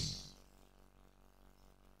possibilities.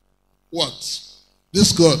 What?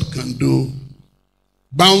 This God can do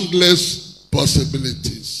boundless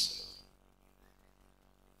possibilities.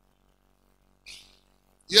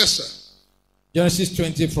 Yes, sir. Genesis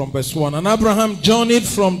 20 from verse 1. And Abraham journeyed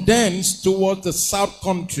from thence toward the south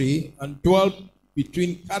country and dwelt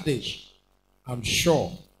between Kadesh and Shur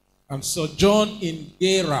and sojourned in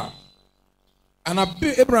Gerar. And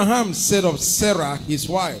Abraham said of Sarah, his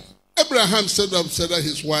wife, Abraham said of Sarah,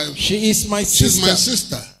 his wife, she is my sister. She's my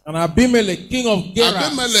sister. And Abimelech, king of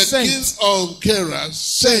Gerar,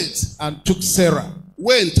 sent and took Sarah.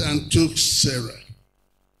 Went and took Sarah.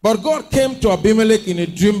 But God came to Abimelech in a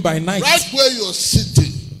dream by night. Right where you're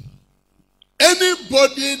sitting,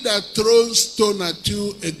 anybody that throws stone at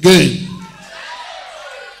you again,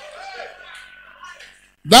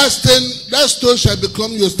 that stone shall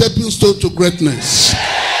become your stepping stone to greatness.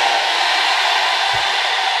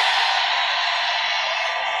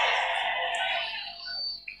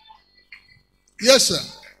 Yes, sir.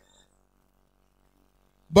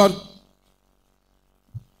 But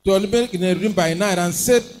to Abimelech in a dream by night and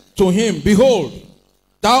said to him, behold,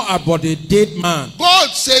 thou art but a dead man. God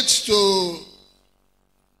said to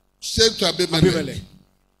Abimelech,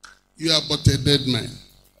 you are but a dead man.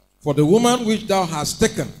 For the woman which thou hast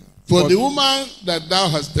taken. For the woman that thou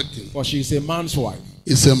hast taken. For she is a man's wife.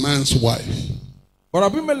 Is a man's wife. But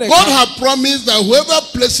Abimelech, God had promised that whoever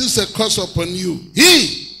places a curse upon you,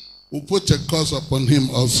 he will put a curse upon him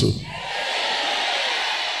also.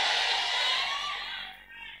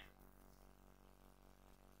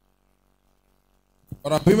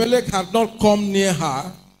 But Abimelech had not come near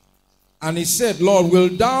her, and he said, Lord,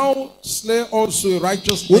 wilt thou slay also a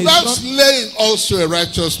righteous man? Without slaying also a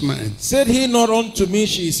righteous man? Said he not unto me,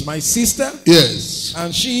 she is my sister? Yes.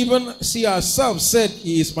 And she herself said,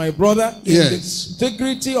 he is my brother. In yes. the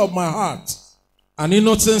integrity of my heart and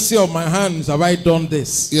innocency of my hands have I done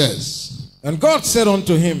this. Yes. And God said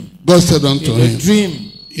unto him, God said unto him,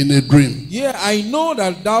 in a dream. Yeah, I know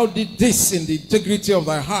that thou did this in the integrity of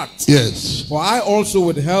thy heart. Yes. For I also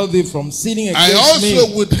withheld thee from sinning against me. I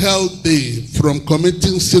also withheld thee from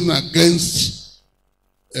committing sin against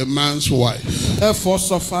a man's wife. Therefore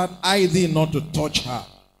suffered I thee not to touch her.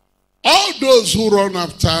 All those who run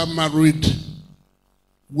after married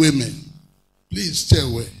women, please stay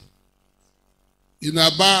away. In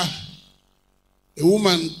Aba, a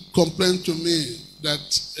woman complained to me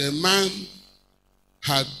that a man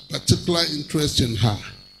had particular interest in her.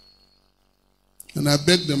 And I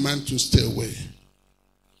begged the man to stay away.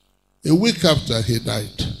 A week after, he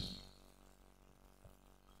died.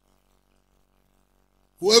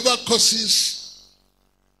 Whoever curses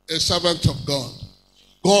a servant of God,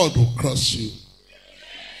 God will curse you.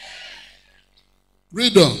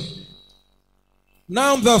 Read on.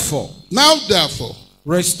 Now therefore,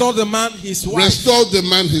 restore the man his wife. Restore the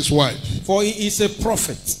man his wife. For he is a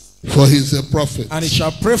prophet. For he is a prophet. And he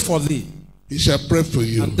shall pray for thee. He shall pray for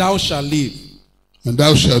you. And thou shalt live. and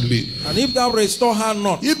thou shalt live. And if thou restore her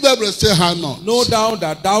not, If thou restore her not, know thou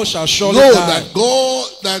that thou shalt surely know die,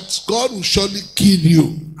 that God will surely kill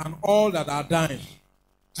you, and all that are dying.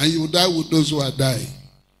 and you will die with those who are dying.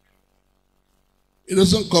 It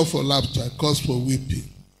doesn't call for laughter, it calls for weeping.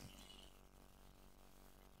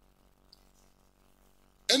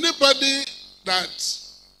 Anybody that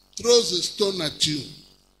throws a stone at you,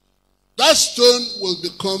 that stone will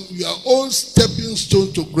become your own stepping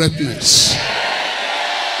stone to greatness.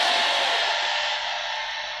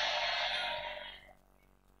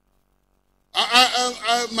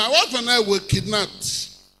 My wife and I were kidnapped,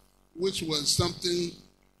 which was something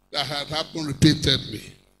that had happened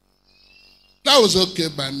repeatedly. That was okay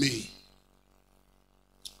by me.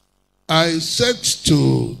 I said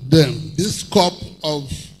to them, this cup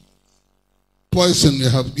of poison you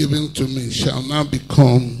have given to me shall now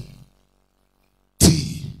become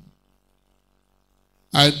tea.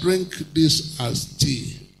 I drink this as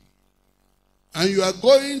tea. And you are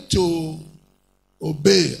going to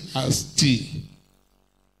obey as tea.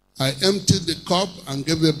 I emptied the cup and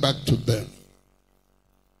gave it back to them.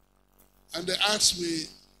 And they asked me,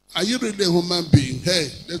 are you really a human being? Hey,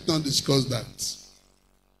 let's not discuss that.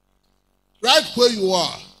 Right where you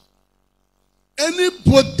are,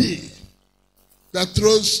 anybody that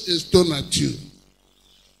throws a stone at you,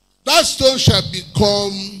 that stone shall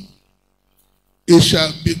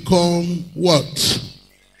become what?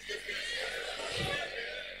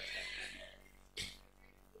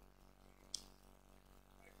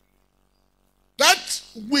 That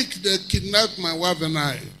week they kidnapped my wife and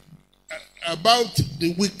I. About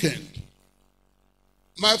the weekend,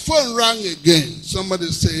 my phone rang again. Somebody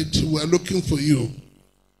said, we're looking for you.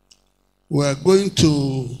 We're going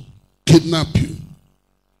to kidnap you.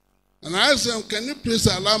 And I asked them, can you please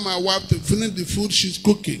allow my wife to finish the food she's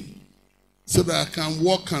cooking so that I can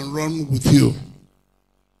walk and run with you?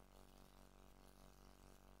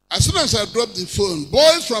 As soon as I dropped the phone,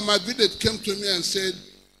 boys from my village came to me and said,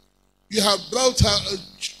 you have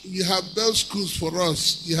built schools for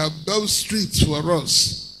us. You have built streets for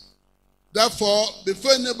us. Therefore,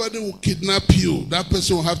 before anybody will kidnap you, that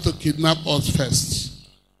person will have to kidnap us first.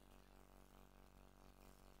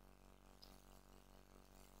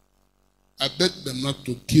 I begged them not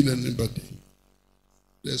to kill anybody.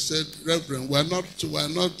 They said, Reverend, we're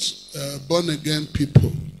not born again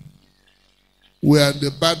people. We are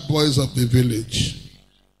the bad boys of the village.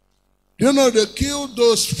 You know, they killed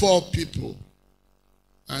those 4 people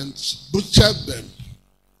and butchered them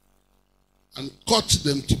and cut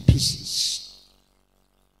them to pieces.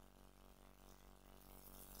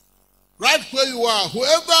 Right where you are,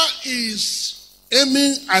 whoever is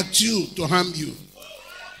aiming at you to harm you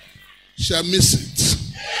shall miss it.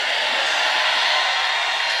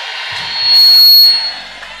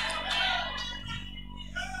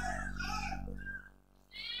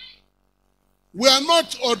 We are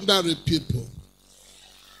not ordinary people.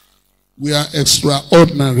 We are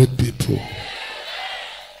extraordinary people.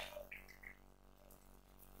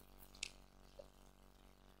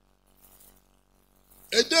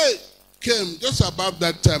 A day came just about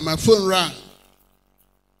that time. My phone rang.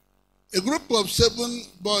 A group of 7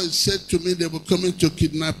 boys said to me they were coming to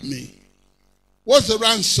kidnap me. What's the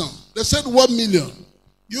ransom? They said 1 million.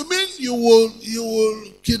 You mean you will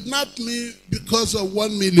kidnap me because of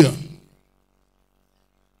 1 million?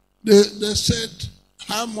 They said,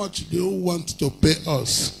 how much do you want to pay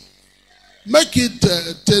us? Make it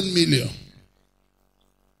 10 million.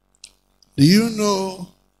 Do you know,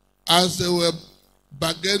 as they were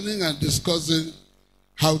bargaining and discussing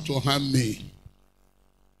how to harm me,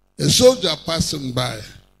 a soldier passing by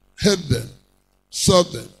heard them, saw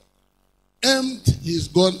them, aimed his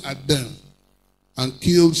gun at them, and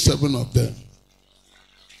killed 7 of them.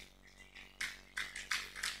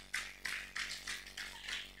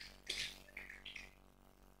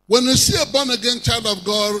 When you see a born-again child of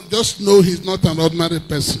God, just know he's not an ordinary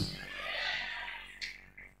person.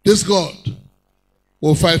 This God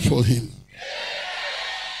will fight for him.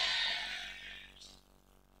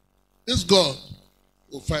 This God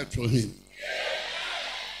will fight for him.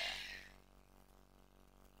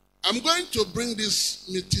 I'm going to bring this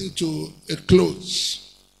meeting to a close.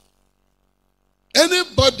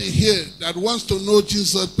 Anybody here that wants to know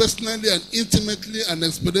Jesus personally and intimately and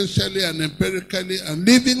experientially and empirically and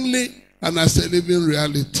livingly and as a living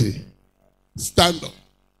reality, stand up.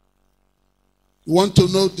 You want to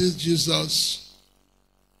know this Jesus?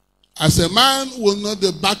 As a man will know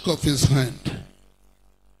the back of his hand.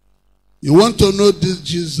 You want to know this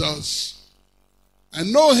Jesus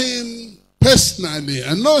and know him personally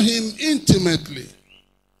and know him intimately.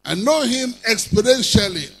 I know him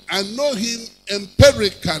experientially. I know him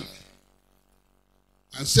empirically.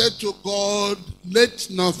 I said to God, let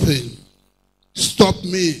nothing stop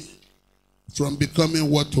me from becoming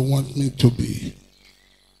what you want me to be.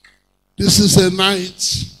 This is a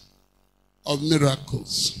night of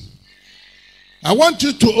miracles. I want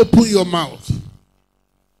you to open your mouth.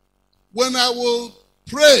 When I will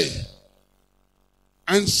pray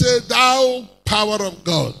and say, thou power of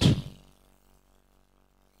God,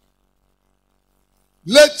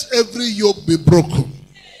 let every yoke be broken.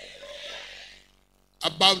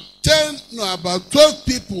 About 12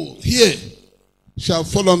 people here shall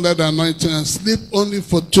fall under the anointing and sleep only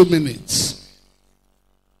for 2 minutes.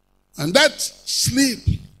 And that sleep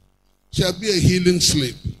shall be a healing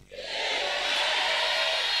sleep.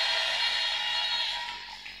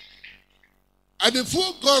 At the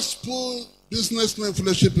Full Gospel Businessmen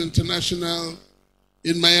Fellowship International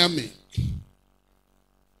in Miami,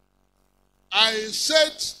 I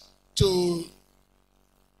said to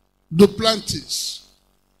Duplantis,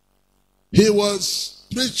 he was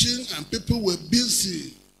preaching and people were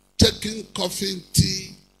busy taking coffee and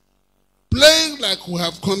tea, playing like we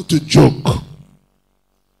have come to joke.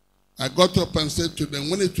 I got up and said to them,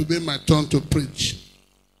 when it will be my turn to preach,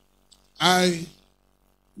 I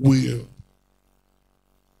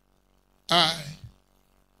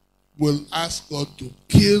will ask God to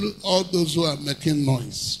kill all those who are making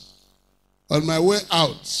noise. On my way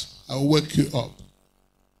out, I will wake you up.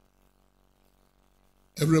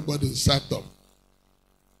 Everybody sat up.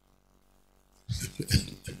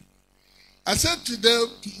 I said to them,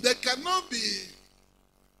 they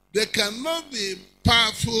cannot be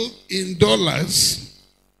powerful in dollars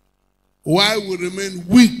while we remain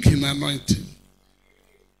weak in anointing.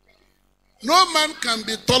 No man can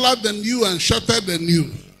be taller than you and shorter than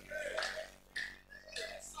you.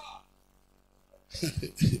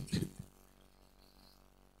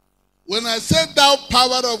 When I said thou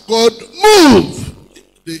power of God, move!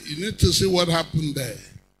 You need to see what happened there.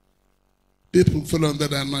 People fell under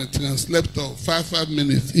the anointing and slept off 5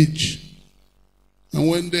 minutes each. And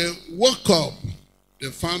when they woke up, they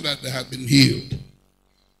found that they had been healed.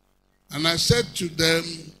 And I said to them,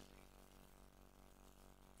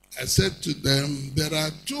 there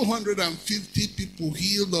are 250 people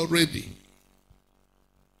healed already.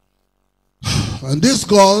 And this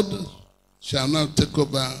God shall now take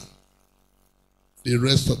over the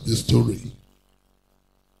rest of the story.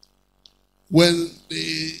 When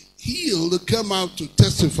the healed came out to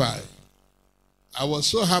testify, I was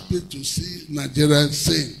so happy to see Nigerians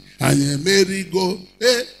sing, "Anye Mary go."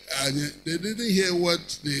 Hey, they didn't hear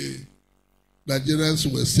what the Nigerians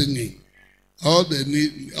were singing. All they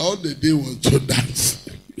did was to dance.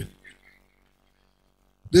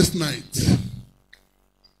 This night,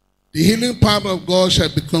 the healing power of God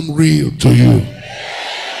shall become real to you.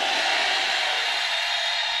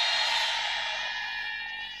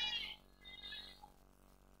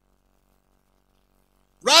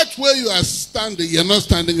 Right where you are standing, you're not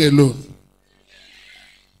standing alone.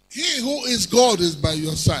 He who is God is by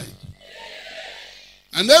your side.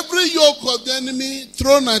 And every yoke of the enemy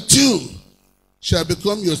thrown at you shall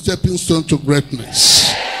become your stepping stone to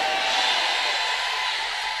greatness.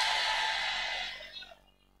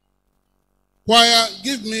 Choir,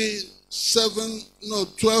 give me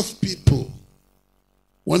 12 people.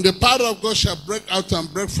 When the power of God shall break out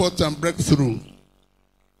and break forth and break through,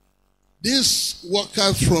 these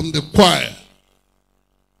workers from the choir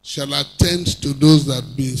shall attend to those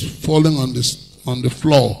that be falling on the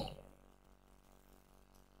floor.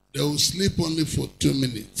 They will sleep only for 2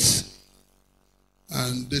 minutes,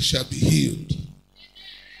 and they shall be healed.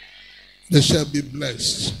 They shall be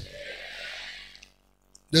blessed.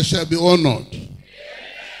 They shall be honored.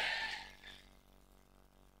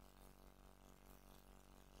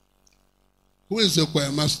 Who is the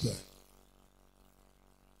choir master?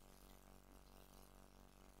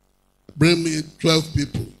 Bring me 12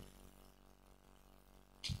 people.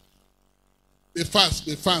 Be fast,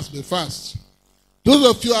 be fast, be fast. Those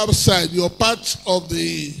of you outside, you're part of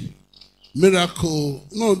the miracle.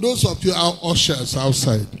 No, those of you are ushers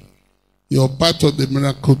outside. You're part of the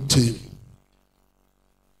miracle team.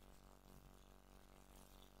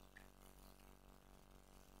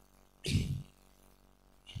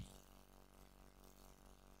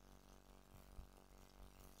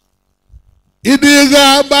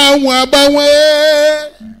 Idiga banwe banwe.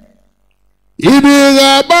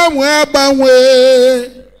 Idiga banwe banwe.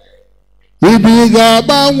 Idiga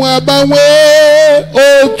banwe banwe.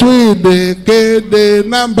 Otu ideke de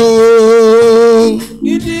nambo.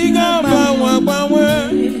 Idiga banwe banwe.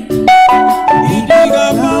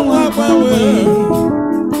 Idiga banwe banwe.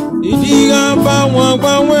 Idiga bawa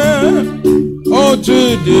bawa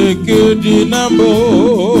otu de kudi nambo.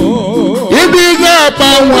 Idiga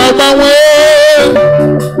bawa bawa.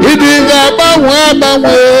 Idiga bawa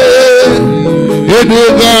bawa.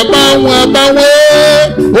 Idiga bawa bawa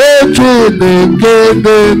otu de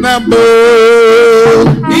kudi nambo.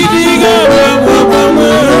 Idiga bawa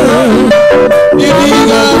bawa.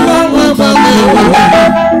 Idiga bawa bawa.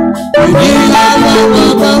 Idiga bawa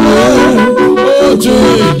bawa otu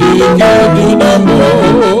de kudi nambo.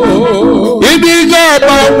 Idiga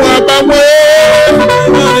bawa bawa.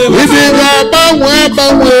 Idiga bawa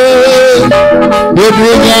bawa.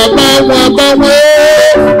 Idiga bawa bawa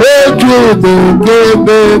otu de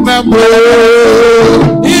kudi nambo.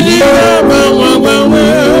 Idiga bawa bawa.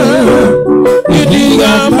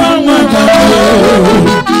 Idiga bawa bawa.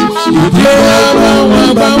 Idiga bawa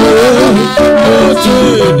bawa otu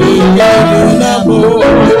de kudi nambo.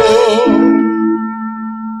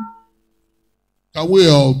 Can we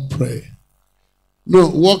all pray? No,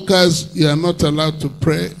 workers, you are not allowed to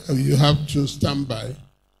pray. You have to stand by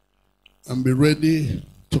and be ready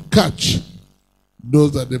to catch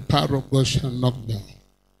those that the power of God shall knock down.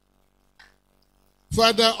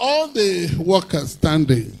 Father, all the workers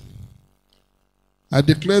standing, I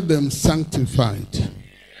declare them sanctified.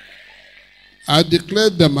 I declare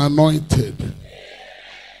them anointed.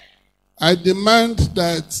 I demand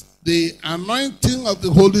that the anointing of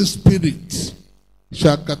the Holy Spirit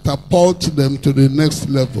shall catapult them to the next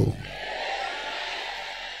level.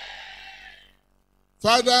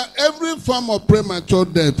 Father, every form of premature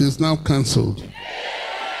death is now cancelled.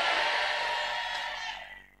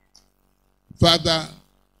 Father,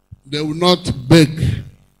 they will not beg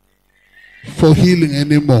for healing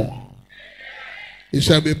anymore. It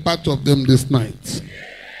shall be part of them this night.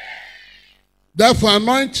 Therefore,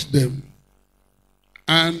 anoint them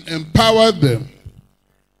and empower them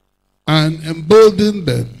and embolden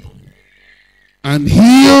them and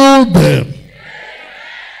heal them.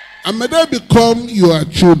 And may they become your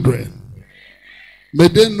children. May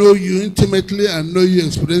they know you intimately and know you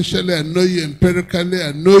experientially and know you empirically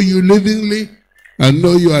and know you livingly and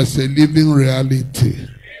know you as a living reality.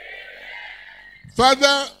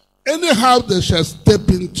 Father, any house they shall step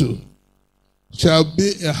into shall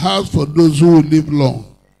be a house for those who will live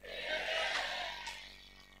long.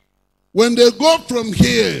 When they go from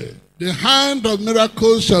here, the hand of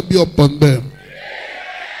miracles shall be upon them.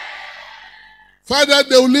 Father,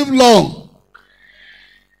 they will live long.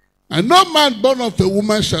 And no man born of a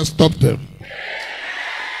woman shall stop them.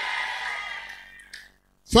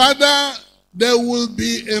 Father, they will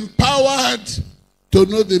be empowered to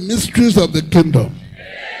know the mysteries of the kingdom.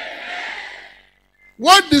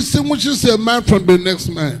 What distinguishes a man from the next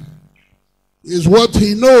man is what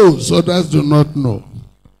he knows others do not know.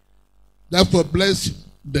 Therefore, bless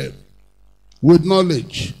them with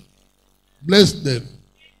knowledge. Bless them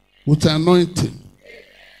with anointing.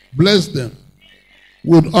 Bless them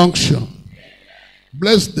with unction.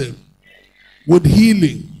 Bless them with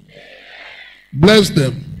healing. Bless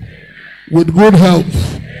them with good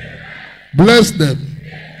health. Bless them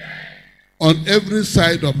on every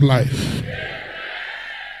side of life.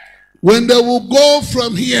 When they will go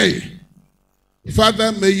from here,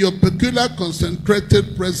 Father, may your peculiar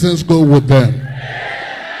concentrated presence go with them.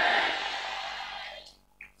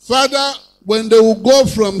 Father, when they will go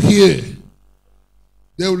from here,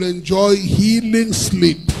 they will enjoy healing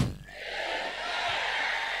sleep.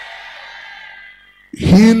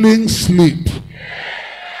 Healing sleep.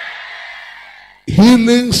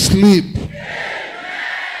 Healing sleep.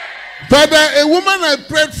 Father, a woman I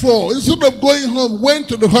prayed for, instead of going home, went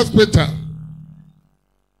to the hospital.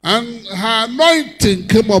 And her anointing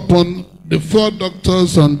came upon the 4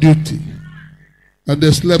 doctors on duty. And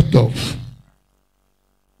they slept off.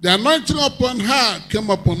 The anointing upon her came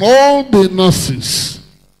upon all the nurses.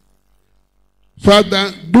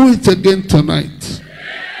 Father, do it again tonight.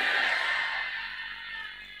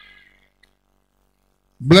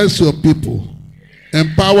 Bless your people.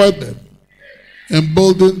 Empower them.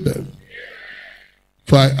 Embolden them.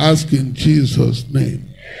 For I ask in Jesus' name.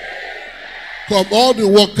 Come, all the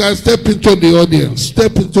workers, step into the audience.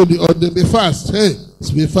 Step into the audience. Be fast. Hey,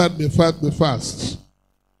 be fast, be fast, be fast.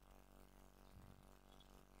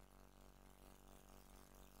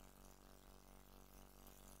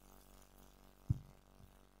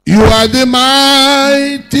 You are the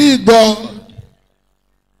mighty God,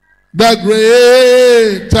 the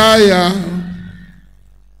great I am.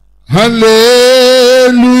 Hallelujah.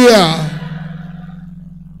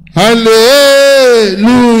 Hallelujah.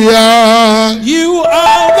 You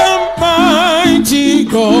are the mighty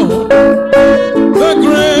God, the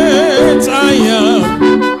great I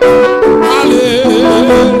am.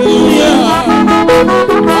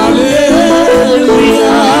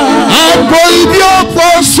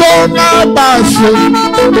 basu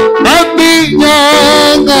andi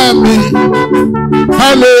nyangami.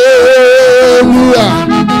 Hallelujah,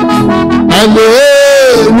 hallelujah.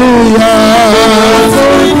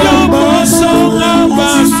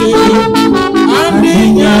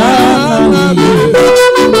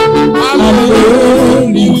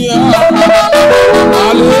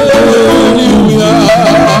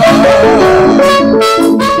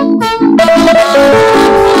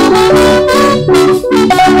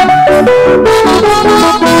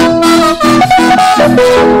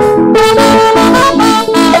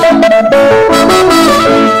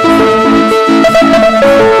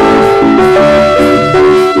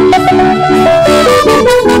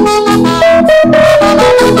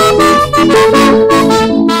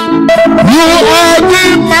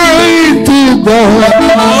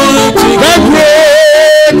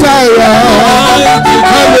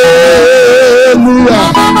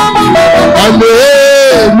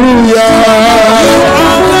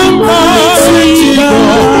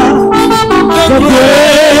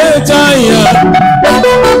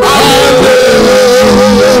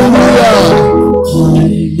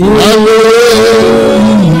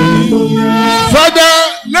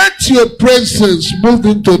 Your presence move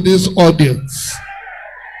into this audience.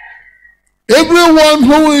 Everyone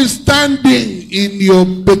who is standing in your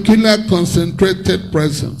peculiar concentrated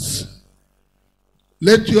presence,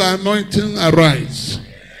 let your anointing arise.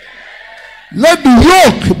 Let the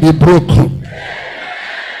yoke be broken.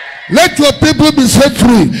 Let your people be set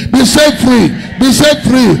free, be set free, be set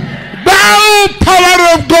free. Thou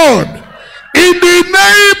power of God, in the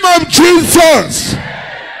name of Jesus,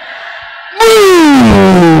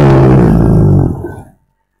 move.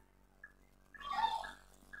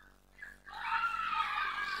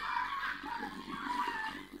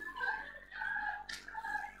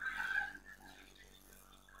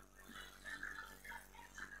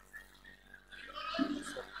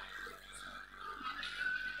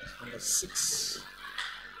 Number 6,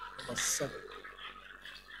 number 7.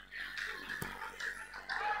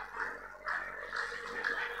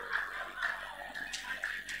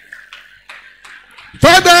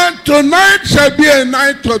 Father, tonight shall be a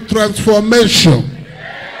night of transformation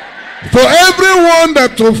for everyone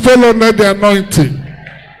that will fall under the anointing.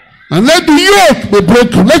 And let the yoke be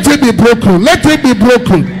broken. Let it be broken. Let it be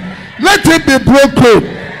broken. Let it be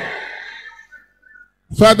broken.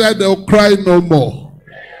 Father, they'll cry no more.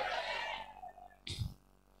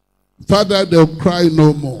 Father, they'll cry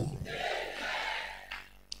no more.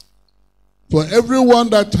 For everyone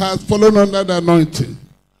that has fallen under the anointing,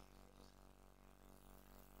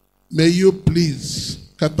 may you please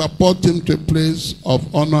catapult him to a place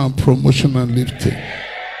of honor and promotion and lifting.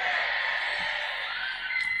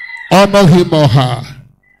 Honor him or her.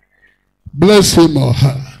 Bless him or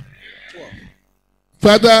her.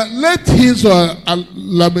 Father, let his or her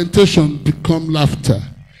lamentation become laughter.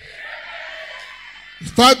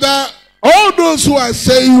 Father, all those who are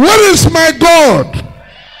saying, "Where is my God?"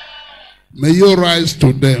 may you rise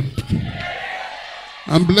to them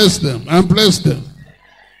and bless them, and bless them,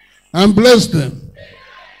 and bless them,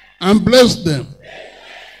 and bless them.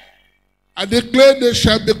 I declare they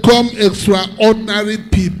shall become extraordinary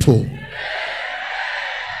people.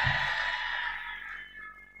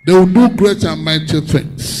 They will do great and mighty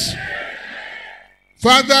things.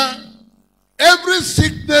 Father, every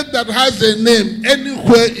sickness that has a name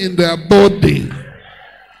anywhere in their body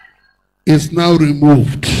is now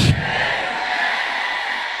removed.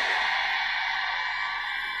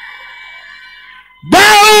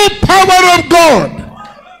 Thou power of God,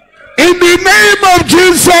 in the name of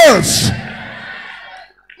Jesus,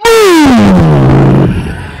 move.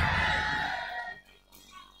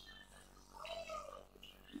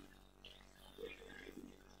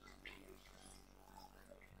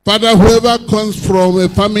 Father, whoever comes from a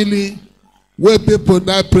family where people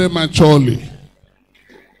die prematurely,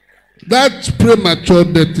 that premature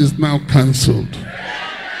death is now cancelled.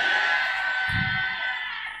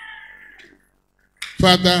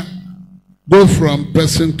 Father, go from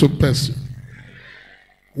person to person.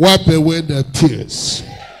 Wipe away their tears.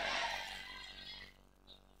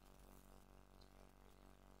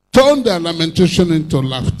 Turn their lamentation into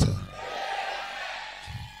laughter.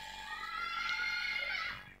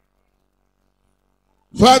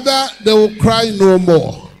 Father, they will cry no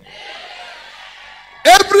more.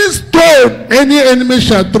 Every stone any enemy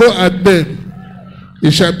shall throw at them,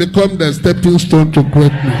 it shall become the stepping stone to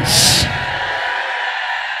greatness.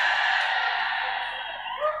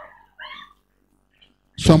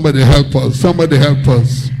 Somebody help us. Somebody help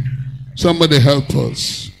us. Somebody help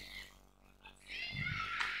us.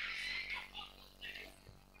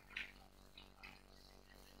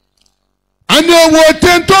 Ani owo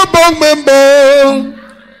tento bong membo.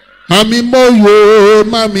 Mami moyo,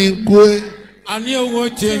 mami kwe. Ani owo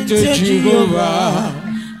tento Jehovah.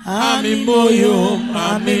 Ami moyo,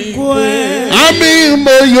 mami kwe. Ami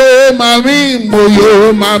moyo, mami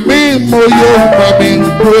moyo, mami moyo, mami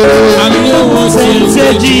kwe. Ani owo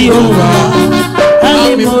tento Jehovah.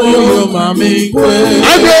 Ami moyo, mami kwe.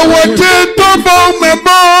 Ani owo tento bong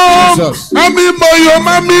membo. Ami moyo,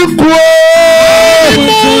 mami kwe. Ami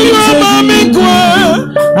moyo, mami kwe.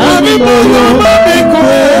 Ami moyo, mami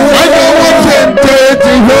kwe. Ani owo tento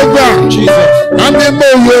Jehovah. Ami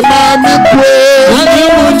moyo, mami kwe. Ani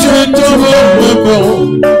owo tento membo.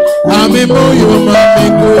 Ami moyo, mami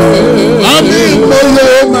kwe. Ami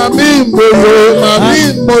moyo, mami moyo, mami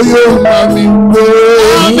moyo, mami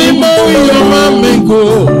kwe.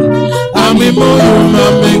 Ami moyo, mami kwe. Ami moyo,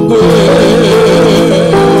 mami kwe.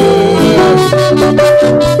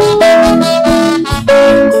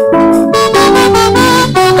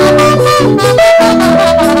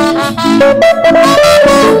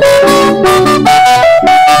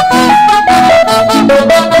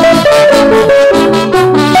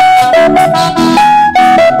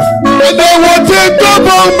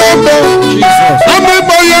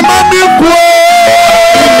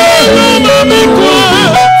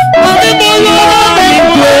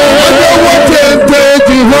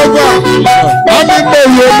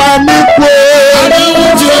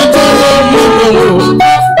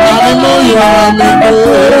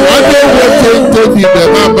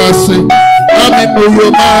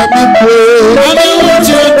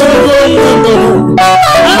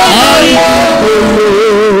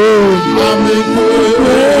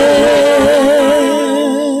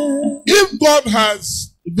 If God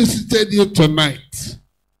has visited you tonight,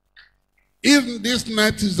 if this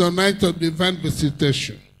night is the night of divine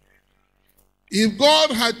visitation, if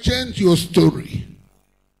God had changed your story,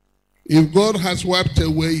 if God has wiped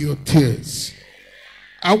away your tears,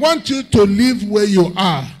 I want you to leave where you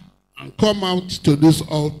are and come out to this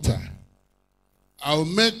altar. I'll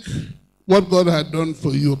make what God had done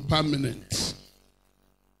for you permanent.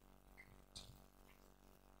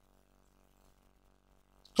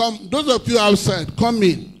 Come, those of you outside, come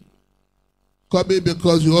in. Come in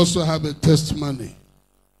because you also have a testimony.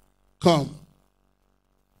 Come.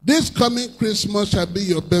 This coming Christmas shall be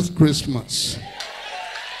your best Christmas.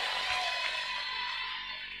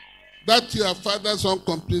 That your father's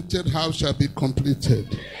uncompleted house shall be completed.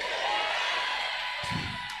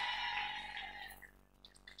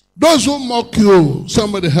 Those who mock you,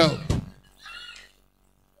 somebody help.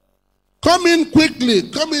 Come in quickly.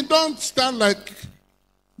 Come in. Don't stand like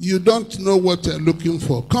you don't know what you're looking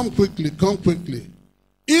for. Come quickly. Come quickly.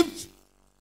 If